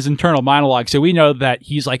Setsuna's internal monologue, so we know that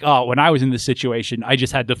he's like, oh, when I was in this situation, I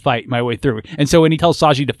just had to fight my way through. And so when he tells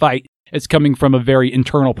Saji to fight, it's coming from a very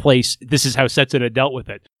internal place. This is how Setsuna dealt with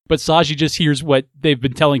it. But Saji just hears what they've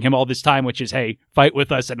been telling him all this time, which is, hey, fight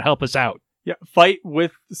with us and help us out. Yeah, fight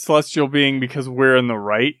with Celestial Being because we're in the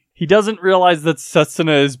right. He doesn't realize that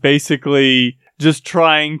Setsuna is basically just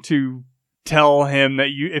trying to tell him that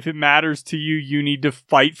if it matters to you, you need to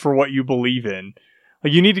fight for what you believe in.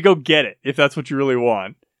 You need to go get it if that's what you really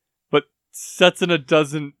want. But Setsuna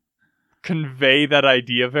doesn't convey that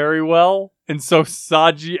idea very well. And so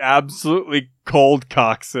Saji absolutely cold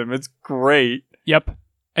cocks him. It's great. Yep.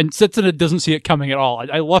 And Setsuna doesn't see it coming at all.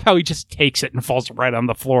 I love how he just takes it and falls right on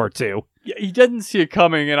the floor, too. Yeah, he didn't see it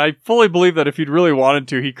coming, and I fully believe that if he'd really wanted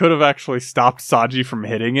to, he could have actually stopped Saji from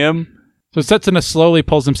hitting him. So Setsuna slowly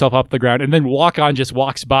pulls himself off the ground, and then Lock-On just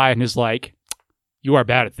walks by and is like, you are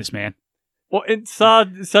bad at this, man. Well, and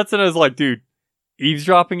Setsuna is like, dude,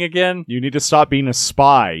 eavesdropping again? You need to stop being a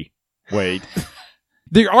spy. Wait.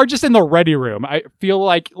 They are just in the ready room. I feel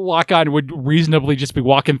like Lock-On would reasonably just be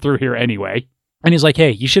walking through here anyway. And he's like,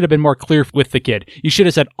 hey, you should have been more clear with the kid. You should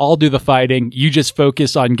have said, I'll do the fighting. You just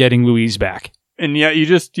focus on getting Louise back. And yeah, you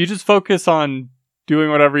just focus on doing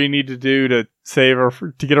whatever you need to do to save her,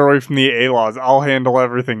 to get her away from the A-Laws. I'll handle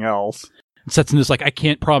everything else. And Setsuna's like, I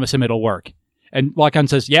can't promise him it'll work. And Lock-On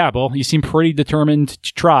says, yeah, well, you seem pretty determined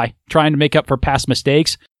to trying to make up for past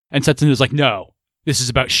mistakes. And Setsuna's like, no, this is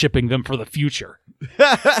about shipping them for the future.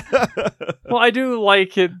 Well, I do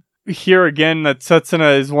like it here again that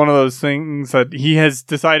Setsuna is one of those things that he has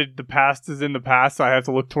decided the past is in the past. So I have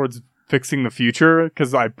to look towards fixing the future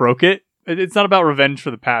because I broke it. It's not about revenge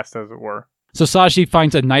for the past, as it were. So Saji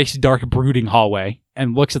finds a nice, dark, brooding hallway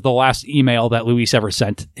and looks at the last email that Louise ever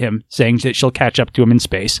sent him, saying that she'll catch up to him in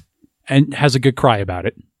space, and has a good cry about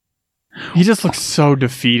it. He just looks so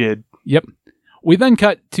defeated. Yep. We then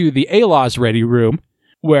cut to the A-Laws ready room,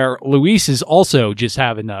 where Louise is also just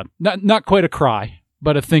having a, not quite a cry,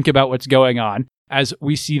 but a think about what's going on, as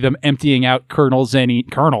we see them emptying out Colonel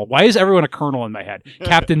Zenin. Colonel? Why is everyone a colonel in my head?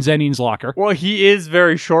 Captain Zenin's locker. Well, he is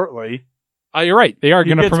very shortly. You're right. They are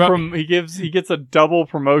going to promote. He gets a double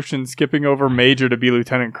promotion, skipping over major to be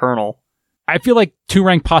lieutenant colonel. I feel like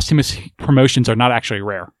 2-rank posthumous promotions are not actually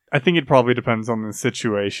rare. I think it probably depends on the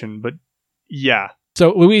situation, but yeah.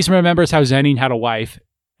 So Louise remembers how Zenin had a wife,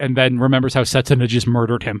 and then remembers how Setsuna just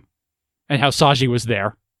murdered him, and how Saji was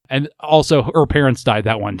there, and also her parents died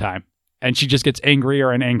that one time, and she just gets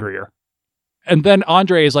angrier and angrier. And then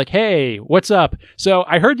Andre is like, hey, what's up? So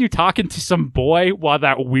I heard you talking to some boy while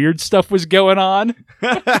that weird stuff was going on.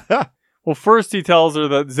 Well, first he tells her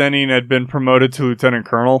that Zenin had been promoted to lieutenant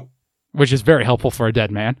colonel, which is very helpful for a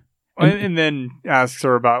dead man. And then asks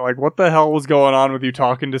her about, like, what the hell was going on with you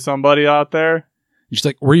talking to somebody out there? She's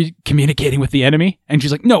like, were you communicating with the enemy? And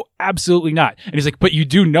she's like, no, absolutely not. And he's like, but you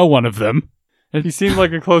do know one of them. And he seemed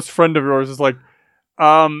like a close friend of yours. It's like,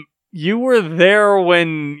 you were there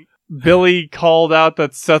when Billy called out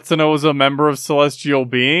that Setsuna was a member of Celestial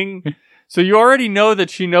Being. So you already know that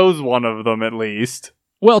she knows one of them, at least.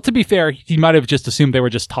 Well, to be fair, he might have just assumed they were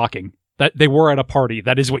just talking. That they were at a party.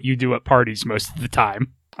 That is what you do at parties most of the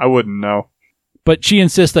time. I wouldn't know. But she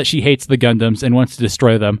insists that she hates the Gundams and wants to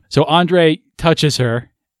destroy them. So Andre touches her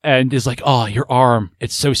and is like, oh, your arm.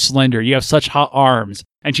 It's so slender. You have such hot arms.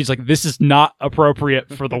 And she's like, this is not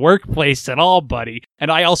appropriate for the workplace at all, buddy. And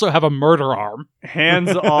I also have a murder arm.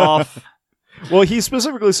 Hands off. Well, he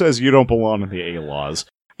specifically says you don't belong in the A-Laws.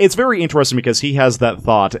 It's very interesting because he has that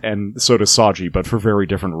thought, and so does Saji, but for very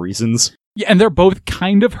different reasons. Yeah, and they're both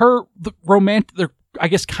kind of they're, I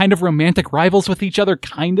guess, kind of romantic rivals with each other,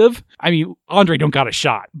 kind of. I mean, Andre don't got a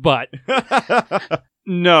shot, but...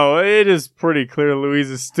 No, it is pretty clear Louise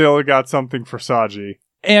has still got something for Saji.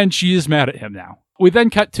 And she is mad at him now. We then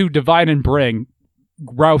cut to Divine and Bring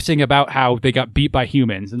grousing about how they got beat by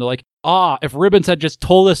humans. And they're like, if Ribbons had just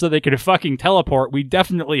told us that they could fucking teleport, we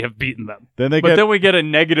definitely have beaten them. Then we get a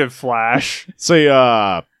negative flash. Say,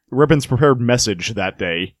 Ribbons prepared message that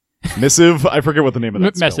day. Missive? I forget what the name of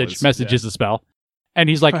that spell is. Message is the spell. And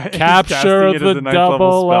he's like, He's capture casting it as the a ninth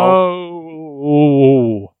level double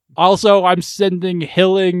O. Also, I'm sending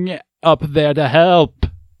Hilling up there to help.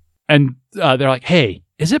 And they're like, hey,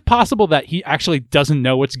 is it possible that he actually doesn't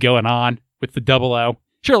know what's going on with the double O?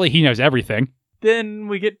 Surely he knows everything. Then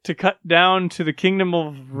we get to cut down to the kingdom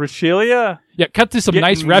of Rashelia. Yeah, cut to some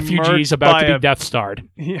nice refugees about to be Death Starred.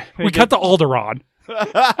 Yeah, we cut to Alderaan.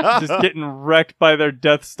 Just getting wrecked by their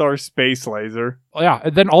Death Star space laser. Yeah,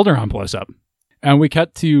 and then Alderaan blows up. And we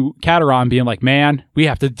cut to Kateron being like, man, we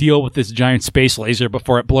have to deal with this giant space laser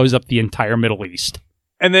before it blows up the entire Middle East.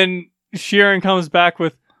 And then Sheeran comes back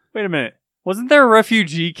with, wait a minute, wasn't there a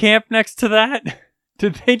refugee camp next to that?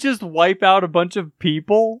 Did they just wipe out a bunch of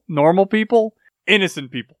people? Normal people? Innocent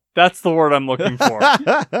people. That's the word I'm looking for.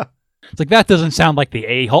 It's like, that doesn't sound like the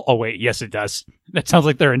a-hole. Oh, wait, yes, it does. That sounds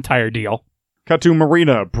like their entire deal. Cut to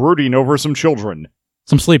Marina brooding over some children.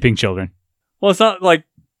 Some sleeping children. Well, it's not like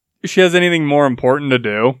she has anything more important to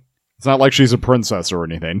do. It's not like she's a princess or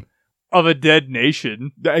anything. Of a dead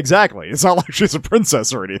nation. Exactly. It's not like she's a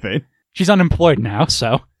princess or anything. She's unemployed now,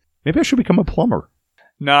 so. Maybe I should become a plumber.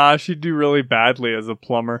 Nah, she'd do really badly as a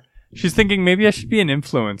plumber. She's thinking maybe I should be an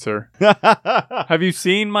influencer. Have you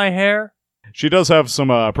seen my hair? She does have some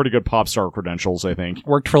pretty good pop star credentials, I think.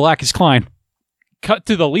 Worked for Lacus Klein. Cut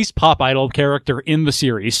to the least pop idol character in the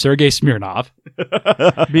series, Sergei Smirnov.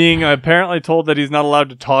 Being apparently told that he's not allowed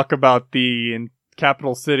to talk about the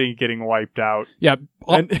capital city getting wiped out. Yeah.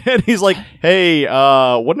 And he's like, hey,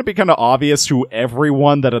 wouldn't it be kind of obvious to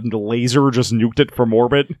everyone that a laser just nuked it from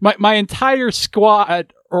orbit? My entire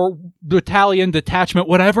squad or battalion, detachment,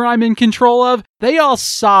 whatever I'm in control of, they all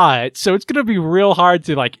saw it. So it's going to be real hard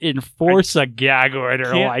to like enforce a gag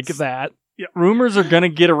order like that. Yeah, rumors are going to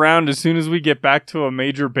get around as soon as we get back to a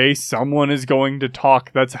major base. Someone is going to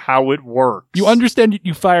talk. That's how it works. You understand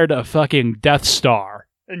you fired a fucking Death Star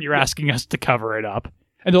and you're asking us to cover it up.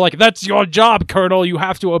 And they're like, that's your job, Colonel. You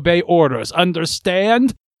have to obey orders.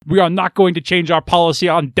 Understand? We are not going to change our policy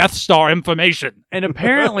on Death Star information. And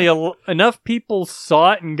apparently enough people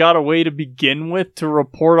saw it and got away to begin with to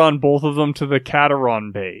report on both of them to the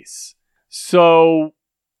Cateron base. So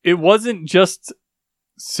it wasn't just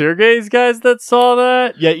Sergei's guys that saw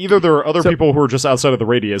that. Yeah, either there are other people who are just outside of the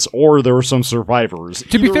radius, or there were some survivors.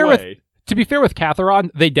 To be fair way. with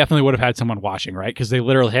Catheron, they definitely would have had someone watching, right? Because they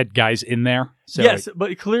literally had guys in there. So yes,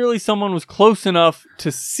 but clearly someone was close enough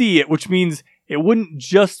to see it, which means it wouldn't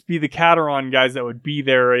just be the Cateron guys that would be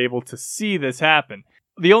there able to see this happen.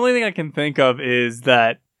 The only thing I can think of is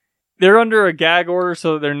that they're under a gag order,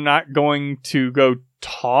 so they're not going to go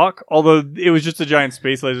talk, although it was just a giant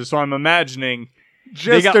space laser, so I'm imagining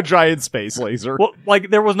just a giant space laser. Well,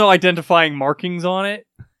 like, there was no identifying markings on it,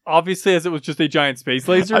 obviously, as it was just a giant space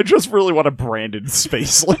laser. I just really want a branded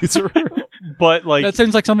space laser. But, like... that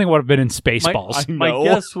seems like something would have been in Spaceballs. My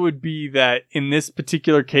guess would be that in this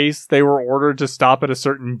particular case, they were ordered to stop at a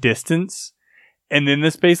certain distance, and then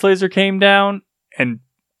the space laser came down and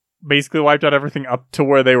basically wiped out everything up to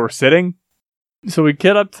where they were sitting. So we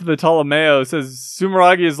get up to the Ptolemaeus, as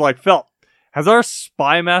Sumeragi is like, Felt, has our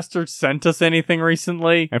spy master sent us anything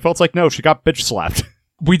recently? And Felt's like, no, she got bitch slapped.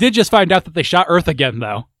 We did just find out that they shot Earth again,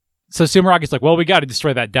 though. So Sumeragi's like, well, we got to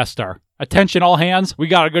destroy that Death Star. Attention, all hands. We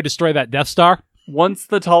got to go destroy that Death Star. Once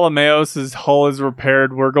the Ptolemaeus' hull is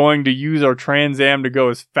repaired, we're going to use our Trans Am to go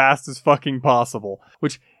as fast as fucking possible.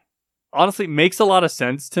 Which, honestly, makes a lot of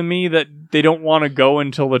sense to me that they don't want to go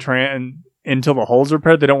until the hull's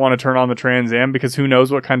repaired. They don't want to turn on the Trans Am because who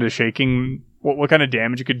knows what kind of shaking, what kind of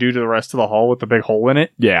damage it could do to the rest of the hull with the big hole in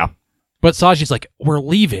it. Yeah. But Saji's like, we're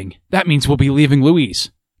leaving. That means we'll be leaving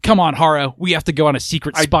Louise. Come on, Haro. We have to go on a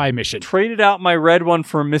secret spy mission. Traded out my red one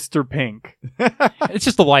for Mr. Pink. It's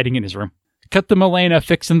just the lighting in his room. Cut to Milena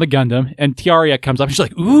fixing the Gundam, and Tiaria comes up and she's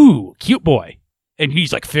like, ooh, cute boy. And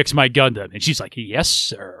he's like, fix my Gundam. And she's like, yes,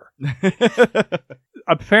 sir.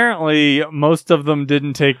 Apparently, most of them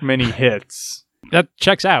didn't take many hits. That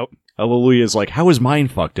checks out. Hallelujah's like, how is mine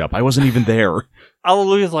fucked up? I wasn't even there.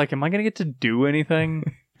 Hallelujah's like, am I going to get to do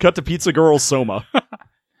anything? Cut to Pizza Girl Soma.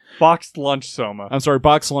 Boxed lunch Soma. I'm sorry,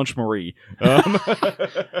 Boxed Lunch Marie.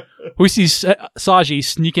 We see Saji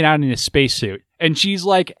sneaking out in his spacesuit. And she's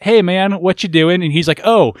like, hey, man, what you doing? And he's like,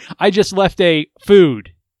 oh, I just left a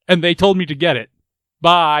food. And they told me to get it.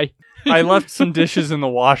 Bye. I left some dishes in the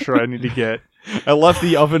washer I need to get. I left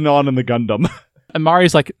the oven on in the Gundam. And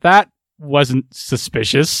Mari's like, that wasn't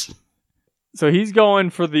suspicious. So he's going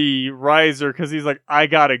for the riser because he's like,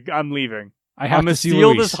 I'm leaving. I'm going to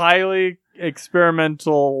steal this highly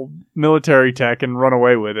experimental military tech and run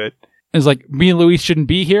away with it. It's like, me and Louise shouldn't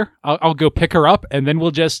be here. I'll go pick her up, and then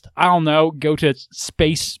we'll just, I don't know, go to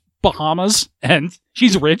space Bahamas, and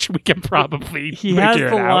she's rich. We can probably He has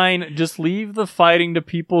the line, just leave the fighting to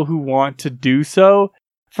people who want to do so,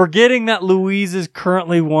 forgetting that Louise is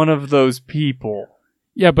currently one of those people.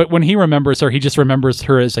 Yeah, but when he remembers her, he just remembers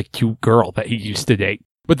her as a cute girl that he used to date.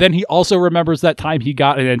 But then he also remembers that time he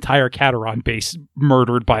got an entire Cateron base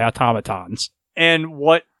murdered by automatons. And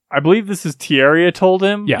what, I believe this is Tiaria told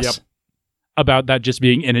him? Yes. Yep. About that just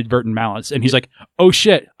being inadvertent malice. And he's like, oh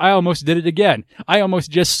shit, I almost did it again. I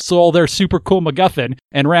almost just stole their super cool MacGuffin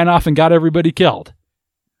and ran off and got everybody killed.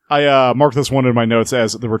 I marked this one in my notes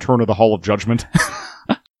as the return of the Hall of Judgment.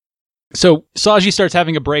 So Saji starts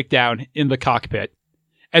having a breakdown in the cockpit.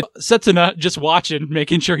 And Setsuna, just watching,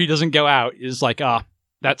 making sure he doesn't go out, is like,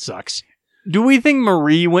 that sucks. Do we think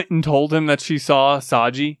Marie went and told him that she saw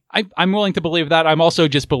Saji? I'm willing to believe that. I'm also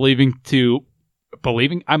just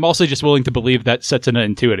I'm also just willing to believe that Setsuna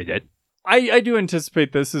intuited it. I do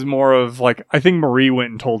anticipate this is more of like, I think Marie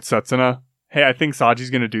went and told Setsuna, hey, I think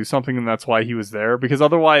Saji's going to do something, and that's why he was there. Because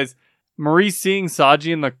otherwise, Marie seeing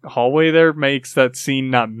Saji in the hallway there makes that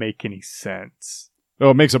scene not make any sense.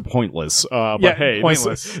 Oh, it makes it pointless. But yeah, hey,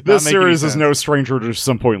 pointless. This series is no stranger to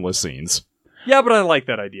some pointless scenes. Yeah, but I like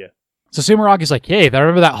that idea. So Sumeragi's like, hey,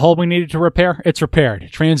 remember that hull we needed to repair? It's repaired.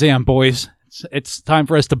 Trans Am, boys. It's time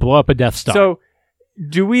for us to blow up a Death Star. So,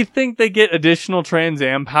 do we think they get additional Trans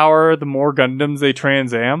Am power the more Gundams they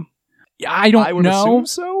Trans Am? I would assume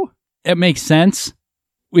so. It makes sense.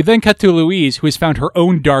 We then cut to Louise, who has found her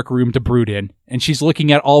own dark room to brood in, and she's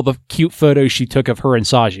looking at all the cute photos she took of her and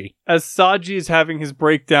Saji. As Saji is having his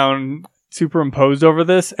breakdown superimposed over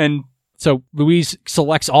this, and So Louise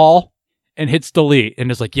selects all and hits delete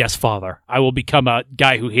and is like, yes, father, I will become a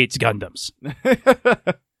guy who hates Gundams.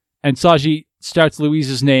 And Saji starts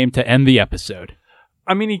Louise's name to end the episode.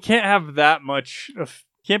 I mean, he can't have that much,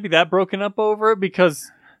 can't be that broken up over it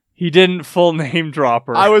because he didn't full name drop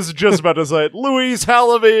her. I was just about to say, Louise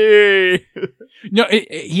Hallaby! No,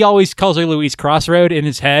 he always calls her Louise Crossroad in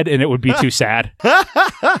his head, and it would be too sad.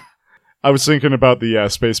 I was thinking about the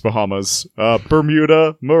Space Bahamas.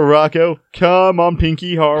 Bermuda, Morocco, come on,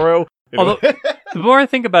 Pinky Haro. Although, the more I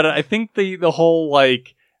think about it, I think the whole,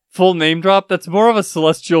 like, full name drop, that's more of a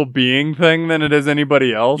celestial being thing than it is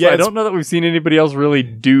anybody else. Yeah, I don't know that we've seen anybody else really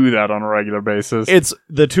do that on a regular basis. It's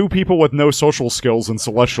the two people with no social skills and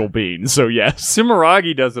celestial beings, so yes.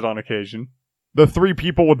 Sumeragi does it on occasion. The three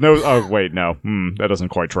people with no... Oh, wait, no. That doesn't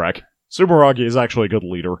quite track. Sumeragi is actually a good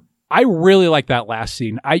leader. I really like that last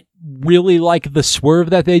scene. I really like the swerve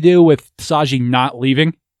that they do with Saji not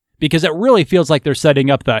leaving, because it really feels like they're setting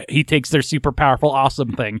up he takes their super powerful,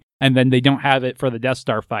 awesome thing, and then they don't have it for the Death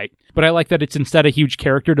Star fight. But I like that it's instead a huge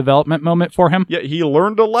character development moment for him. Yeah, he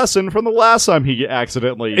learned a lesson from the last time he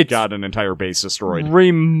accidentally got an entire base destroyed.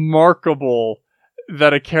 Remarkable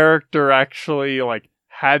that a character actually, like,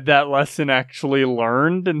 had that lesson actually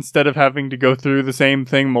learned instead of having to go through the same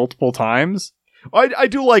thing multiple times. I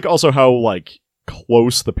do like also how, like,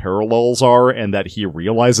 close the parallels are and that he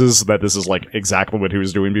realizes that this is, like, exactly what he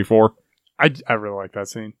was doing before. I really like that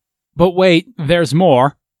scene. But wait, there's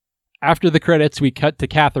more. After the credits, we cut to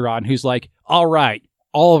Catharon, who's like, all right,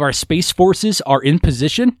 all of our space forces are in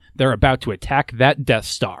position. They're about to attack that Death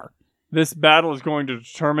Star. This battle is going to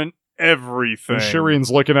determine everything. And Shirian's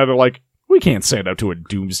looking at it like, we can't stand up to a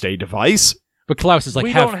doomsday device. But Klaus is like,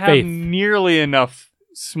 we have don't faith. have nearly enough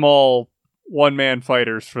small one-man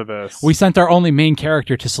fighters for this. We sent our only main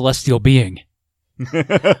character to Celestial Being.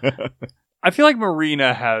 I feel like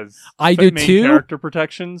Marina has I do main too. character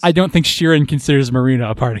protections. I don't think Shirin considers Marina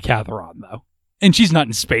a part of Catharon, though. And she's not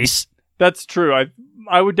in space. That's true.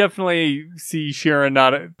 I would definitely see Shirin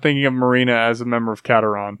not thinking of Marina as a member of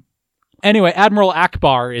Catharon. Anyway, Admiral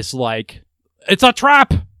Akbar is like, it's a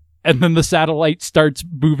trap! And then the satellite starts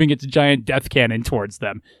moving its giant death cannon towards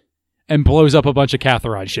them and blows up a bunch of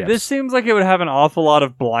Catharon ships. This seems like it would have an awful lot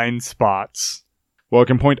of blind spots. Well, it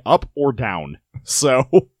can point up or down. So...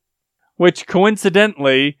 Which,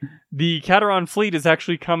 coincidentally, the Catharon fleet is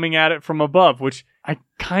actually coming at it from above, which I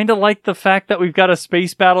kind of like the fact that we've got a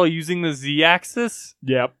space battle using the Z-axis.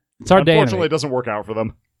 Yep. It's hard to Unfortunately, animate. it doesn't work out for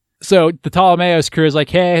them. So the Ptolemaeus crew is like,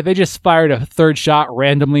 hey, they just fired a third shot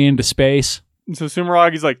randomly into space. And so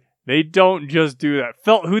Sumeragi's like, they don't just do that.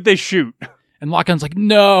 Who'd they shoot? And Lockeon's like,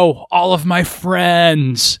 no, all of my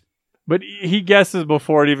friends. But he guesses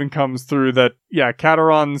before it even comes through that, yeah,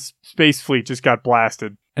 Catharon's space fleet just got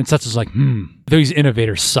blasted. And Setsu's like, these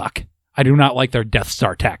innovators suck. I do not like their Death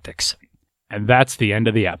Star tactics. And that's the end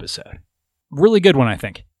of the episode. Really good one, I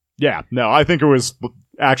think. Yeah, no, I think it was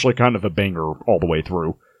actually kind of a banger all the way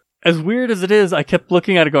through. As weird as it is, I kept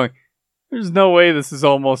looking at it going, there's no way this is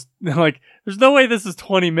almost, like, there's no way this is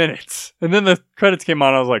 20 minutes. And then the credits came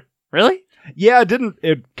on, I was like, really? Yeah,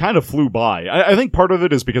 it kind of flew by. I think part of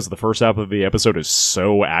it is because the first half of the episode is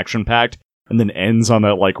so action-packed, and then ends on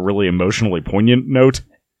that, like, really emotionally poignant note.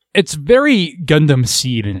 It's very Gundam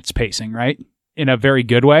Seed in its pacing, right? In a very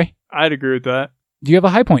good way. I'd agree with that. Do you have a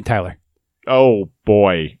high point, Tyler? Oh,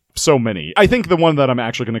 boy. So many. I think the one that I'm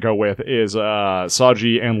actually going to go with is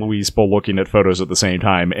Saji and Louise both looking at photos at the same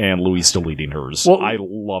time, and Louise deleting hers. Well, I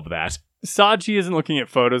love that. Saji isn't looking at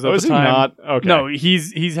photos at Is the he time. not? Okay. No,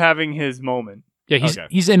 he's having his moment. Yeah, Okay.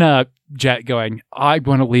 he's in a jet going, I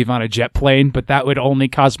want to leave on a jet plane, but that would only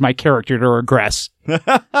cause my character to regress.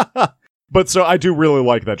 But so I do really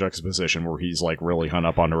like that juxtaposition where he's like really hung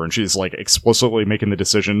up on her and she's like explicitly making the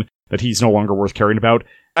decision that he's no longer worth caring about.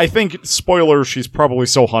 I think, spoiler, she's probably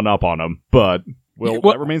still hung up on him, but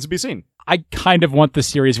that remains to be seen. I kind of want the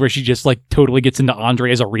series where she just like totally gets into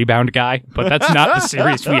Andre as a rebound guy, but that's not the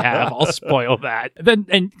series we have. I'll spoil that. Then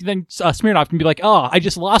Smirnoff can be like, oh, I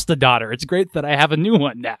just lost a daughter. It's great that I have a new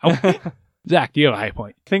one now. Zach, do you have a high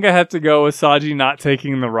point? I think I have to go with Saji not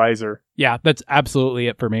taking the riser. Yeah, that's absolutely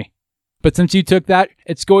it for me. But since you took that,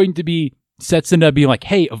 it's going to be Setsuna being like,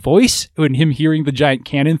 hey, a voice? And him hearing the giant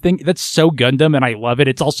cannon thing. That's so Gundam, and I love it.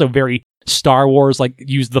 It's also very Star Wars, like,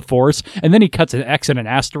 use the Force. And then he cuts an X and an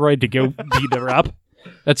asteroid to go beat her up.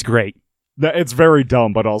 That's great. It's very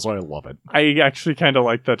dumb, but also I love it. I actually kind of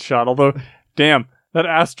like that shot, although, damn, that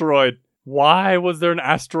asteroid, Why was there an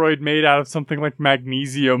asteroid made out of something like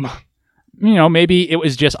magnesium? Maybe it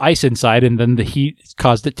was just ice inside and then the heat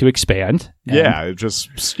caused it to expand. Yeah, it just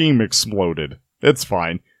steam exploded. It's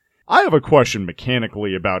fine. I have a question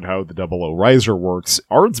mechanically about how the 00 riser works.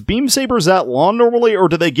 Are its beam sabers that long normally, or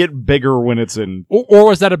do they get bigger when it's in... Or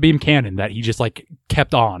was that a beam cannon that he just,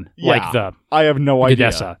 kept on? Yeah, I have no idea.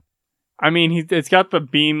 Odessa. I mean, it's got the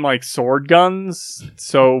beam, sword guns,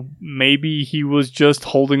 so maybe he was just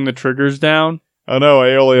holding the triggers down. I know,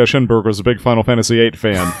 Aeolia Shinberg was a big Final Fantasy VIII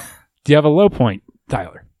fan. Do you have a low point,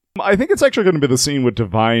 Tyler? I think it's actually going to be the scene with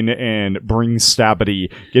Divine and Bring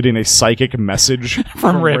Stabity getting a psychic message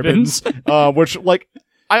from Ribbons. Which,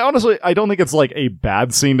 I don't think it's, a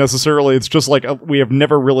bad scene necessarily. It's just, we have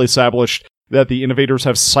never really established that the Innovators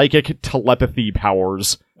have psychic telepathy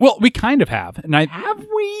powers. Well, we kind of have. And Have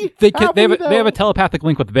we? They have a telepathic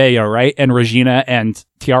link with Vaya, right? And Regina and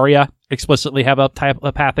Tiaria explicitly have a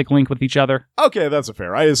telepathic link with each other. Okay, that's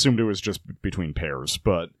fair. I assumed it was just between pairs,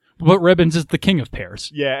 but Ribbons is the king of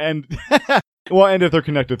pairs. Yeah, and and if they're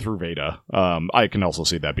connected through Veda, I can also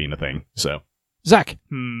see that being a thing. So, Zach,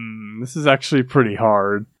 this is actually pretty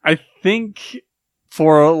hard. I think,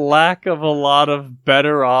 for lack of a lot of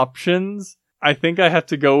better options, I think I have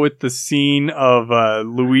to go with the scene of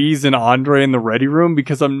Louise and Andre in the Ready Room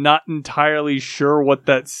because I'm not entirely sure what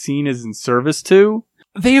that scene is in service to.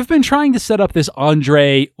 They have been trying to set up this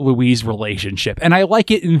Andre-Louise relationship, and I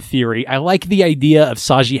like it in theory. I like the idea of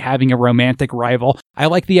Saji having a romantic rival. I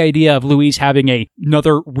like the idea of Louise having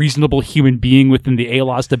another reasonable human being within the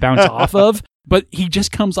A-Laws to bounce off of, but he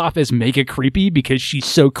just comes off as mega creepy because she's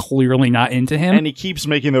so clearly not into him. And he keeps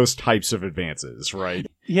making those types of advances, right?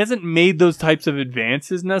 He hasn't made those types of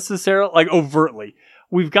advances necessarily, overtly.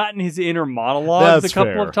 We've gotten his inner monologues That's a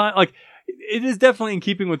couple fair. of times. It is definitely in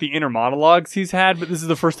keeping with the inner monologues he's had, but this is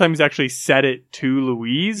the first time he's actually said it to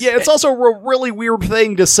Louise. Yeah, it's also a really weird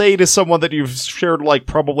thing to say to someone that you've shared,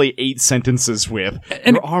 probably 8 sentences with.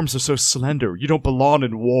 And your arms are so slender, you don't belong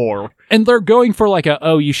in war. And they're going for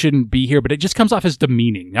you shouldn't be here, but it just comes off as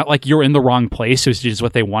demeaning. Not like you're in the wrong place, which is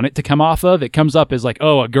what they want it to come off of. It comes up as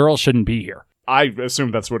a girl shouldn't be here. I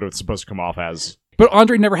assume that's what it's supposed to come off as. But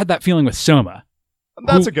Andre never had that feeling with Soma.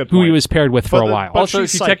 That's a good point. Who he was paired with for a while. Also,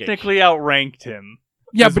 she's she psychic. technically outranked him.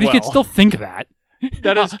 Yeah, as but he well. could still think that.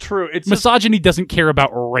 That is true. It's just, Misogyny doesn't care about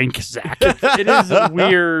rank, Zach. it is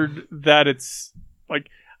weird that it's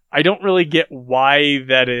I don't really get why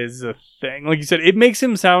that is a thing. Like you said, it makes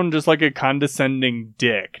him sound just like a condescending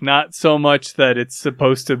dick, not so much that it's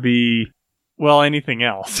supposed to be, anything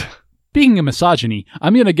else. Speaking of misogyny,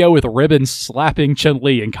 I'm going to go with Ribbon slapping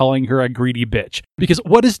Chun-Li and calling her a greedy bitch. Because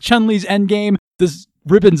what is Chun-Li's endgame? Does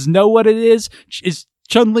Ribbons know what it is? Is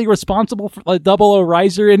Chun-Li responsible for 00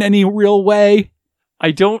 Riser in any real way?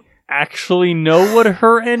 I don't actually know what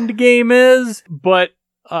her endgame is, but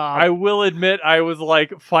I will admit I was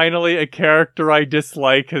finally a character I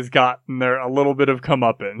dislike has gotten there a little bit of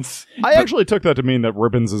comeuppance. I actually took that to mean that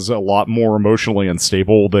Ribbons is a lot more emotionally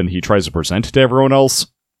unstable than he tries to present to everyone else.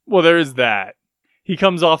 Well, there is that. He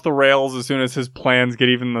comes off the rails as soon as his plans get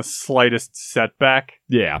even the slightest setback.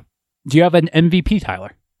 Yeah. Do you have an MVP,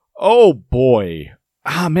 Tyler? Oh, boy.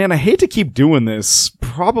 Man, I hate to keep doing this.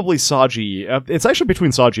 Probably Saji. It's actually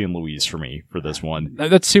between Saji and Louise for me for this one.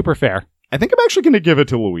 That's super fair. I think I'm actually going to give it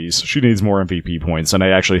to Louise. She needs more MVP points, and I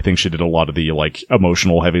actually think she did a lot of the,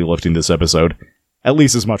 emotional heavy lifting this episode. At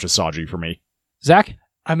least as much as Saji for me. Zach?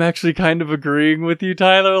 I'm actually kind of agreeing with you,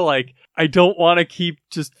 Tyler. I don't want to keep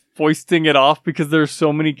just foisting it off because there's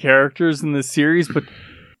so many characters in this series, but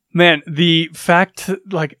man, the fact,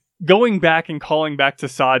 going back and calling back to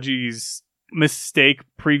Saji's mistake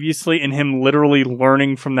previously and him literally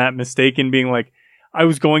learning from that mistake and being I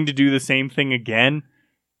was going to do the same thing again,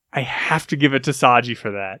 I have to give it to Saji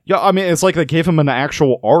for that. Yeah, I mean, it's like they gave him an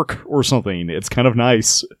actual arc or something. It's kind of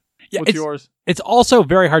nice. Yeah, What's yours? It's also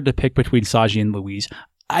very hard to pick between Saji and Louise.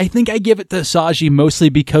 I think I give it to Saji mostly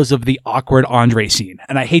because of the awkward Andre scene.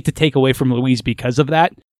 And I hate to take away from Louise because of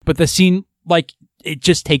that. But the scene, it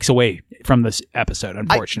just takes away from this episode,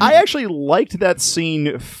 unfortunately. I actually liked that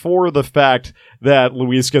scene for the fact that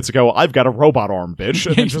Louise gets to go, I've got a robot arm, bitch,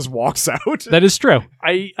 and then just walks out. That is true.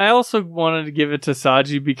 I also wanted to give it to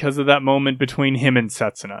Saji because of that moment between him and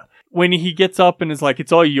Setsuna. When he gets up and is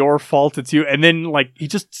it's all your fault, it's you. And then, he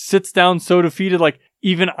just sits down so defeated,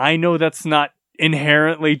 even I know that's not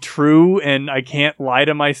inherently true, and I can't lie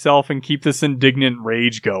to myself and keep this indignant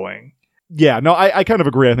rage going. Yeah, no, I kind of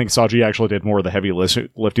agree. I think Saji actually did more of the heavy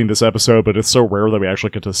lifting this episode, but it's so rare that we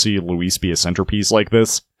actually get to see Louise be a centerpiece like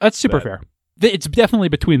this. That's super fair. It's definitely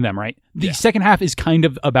between them, right? The second half is kind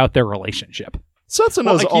of about their relationship.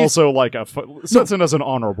 Setsuna's also like Setsuna's an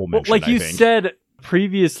honorable mention, like you I think. said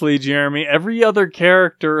previously, Jeremy, every other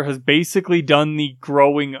character has basically done the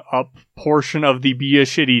growing up portion of the be a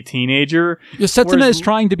shitty teenager. Yeah, Setsuna is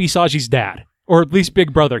trying to be Saji's dad. Or at least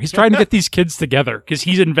big brother. He's trying to get these kids together because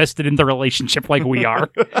he's invested in the relationship like we are.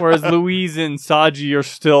 Whereas Louise and Saji are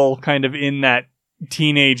still kind of in that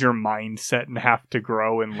teenager mindset and have to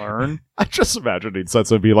grow and learn. I just imagining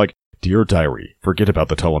Setsuna be like, "Dear diary, forget about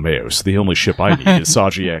the Ptolemaeus. The only ship I need is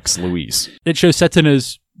Saji X Louise." It shows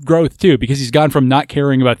Setsuna's growth too, because he's gone from not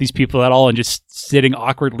caring about these people at all and just sitting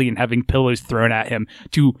awkwardly and having pillows thrown at him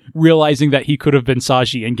to realizing that he could have been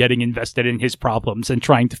Saji and getting invested in his problems and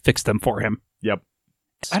trying to fix them for him. Yep.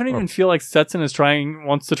 I don't even feel like Setsuna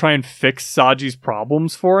wants to try and fix Saji's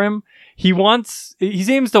problems for him. He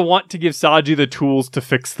seems to want to give Saji the tools to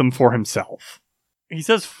fix them for himself. He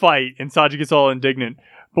says fight, and Saji gets all indignant.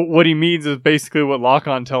 But what he means is basically what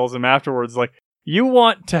Lacan tells him afterwards, like, you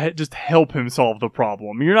want to just help him solve the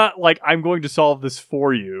problem. You're not like, I'm going to solve this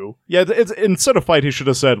for you. Yeah, instead of fight, he should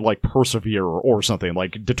have said, like, persevere or something,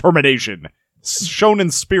 like determination.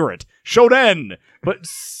 Shonen spirit. Shonen! But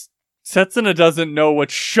Setsuna doesn't know what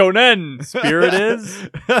shonen spirit is.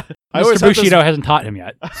 Mr. Bushido hasn't taught him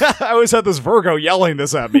yet. I always had this Virgo yelling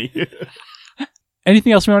this at me.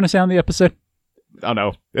 Anything else we want to say on the episode? I don't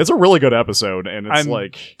know. It's a really good episode, and it's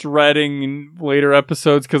I'm dreading later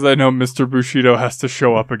episodes because I know Mr. Bushido has to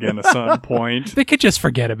show up again at some point. They could just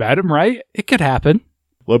forget about him, right? It could happen.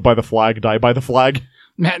 Live by the flag, die by the flag.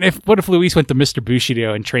 Man, what if Luis went to Mr.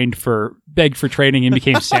 Bushido and begged for training and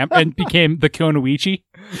became and became the Konoichi?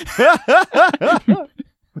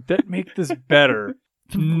 Would that make this better?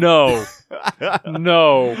 No.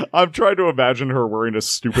 No. I'm trying to imagine her wearing a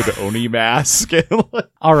stupid Oni mask.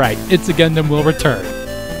 All right, It's a Gundam will return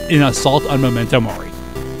in Assault on Memento Mori.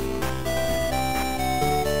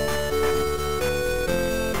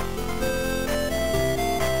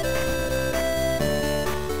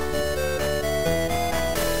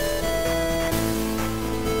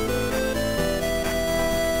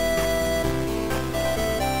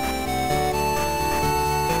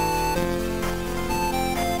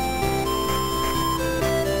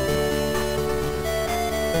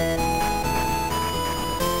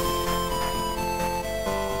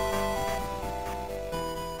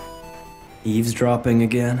 Eavesdropping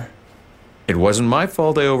again? It wasn't my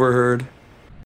fault I overheard.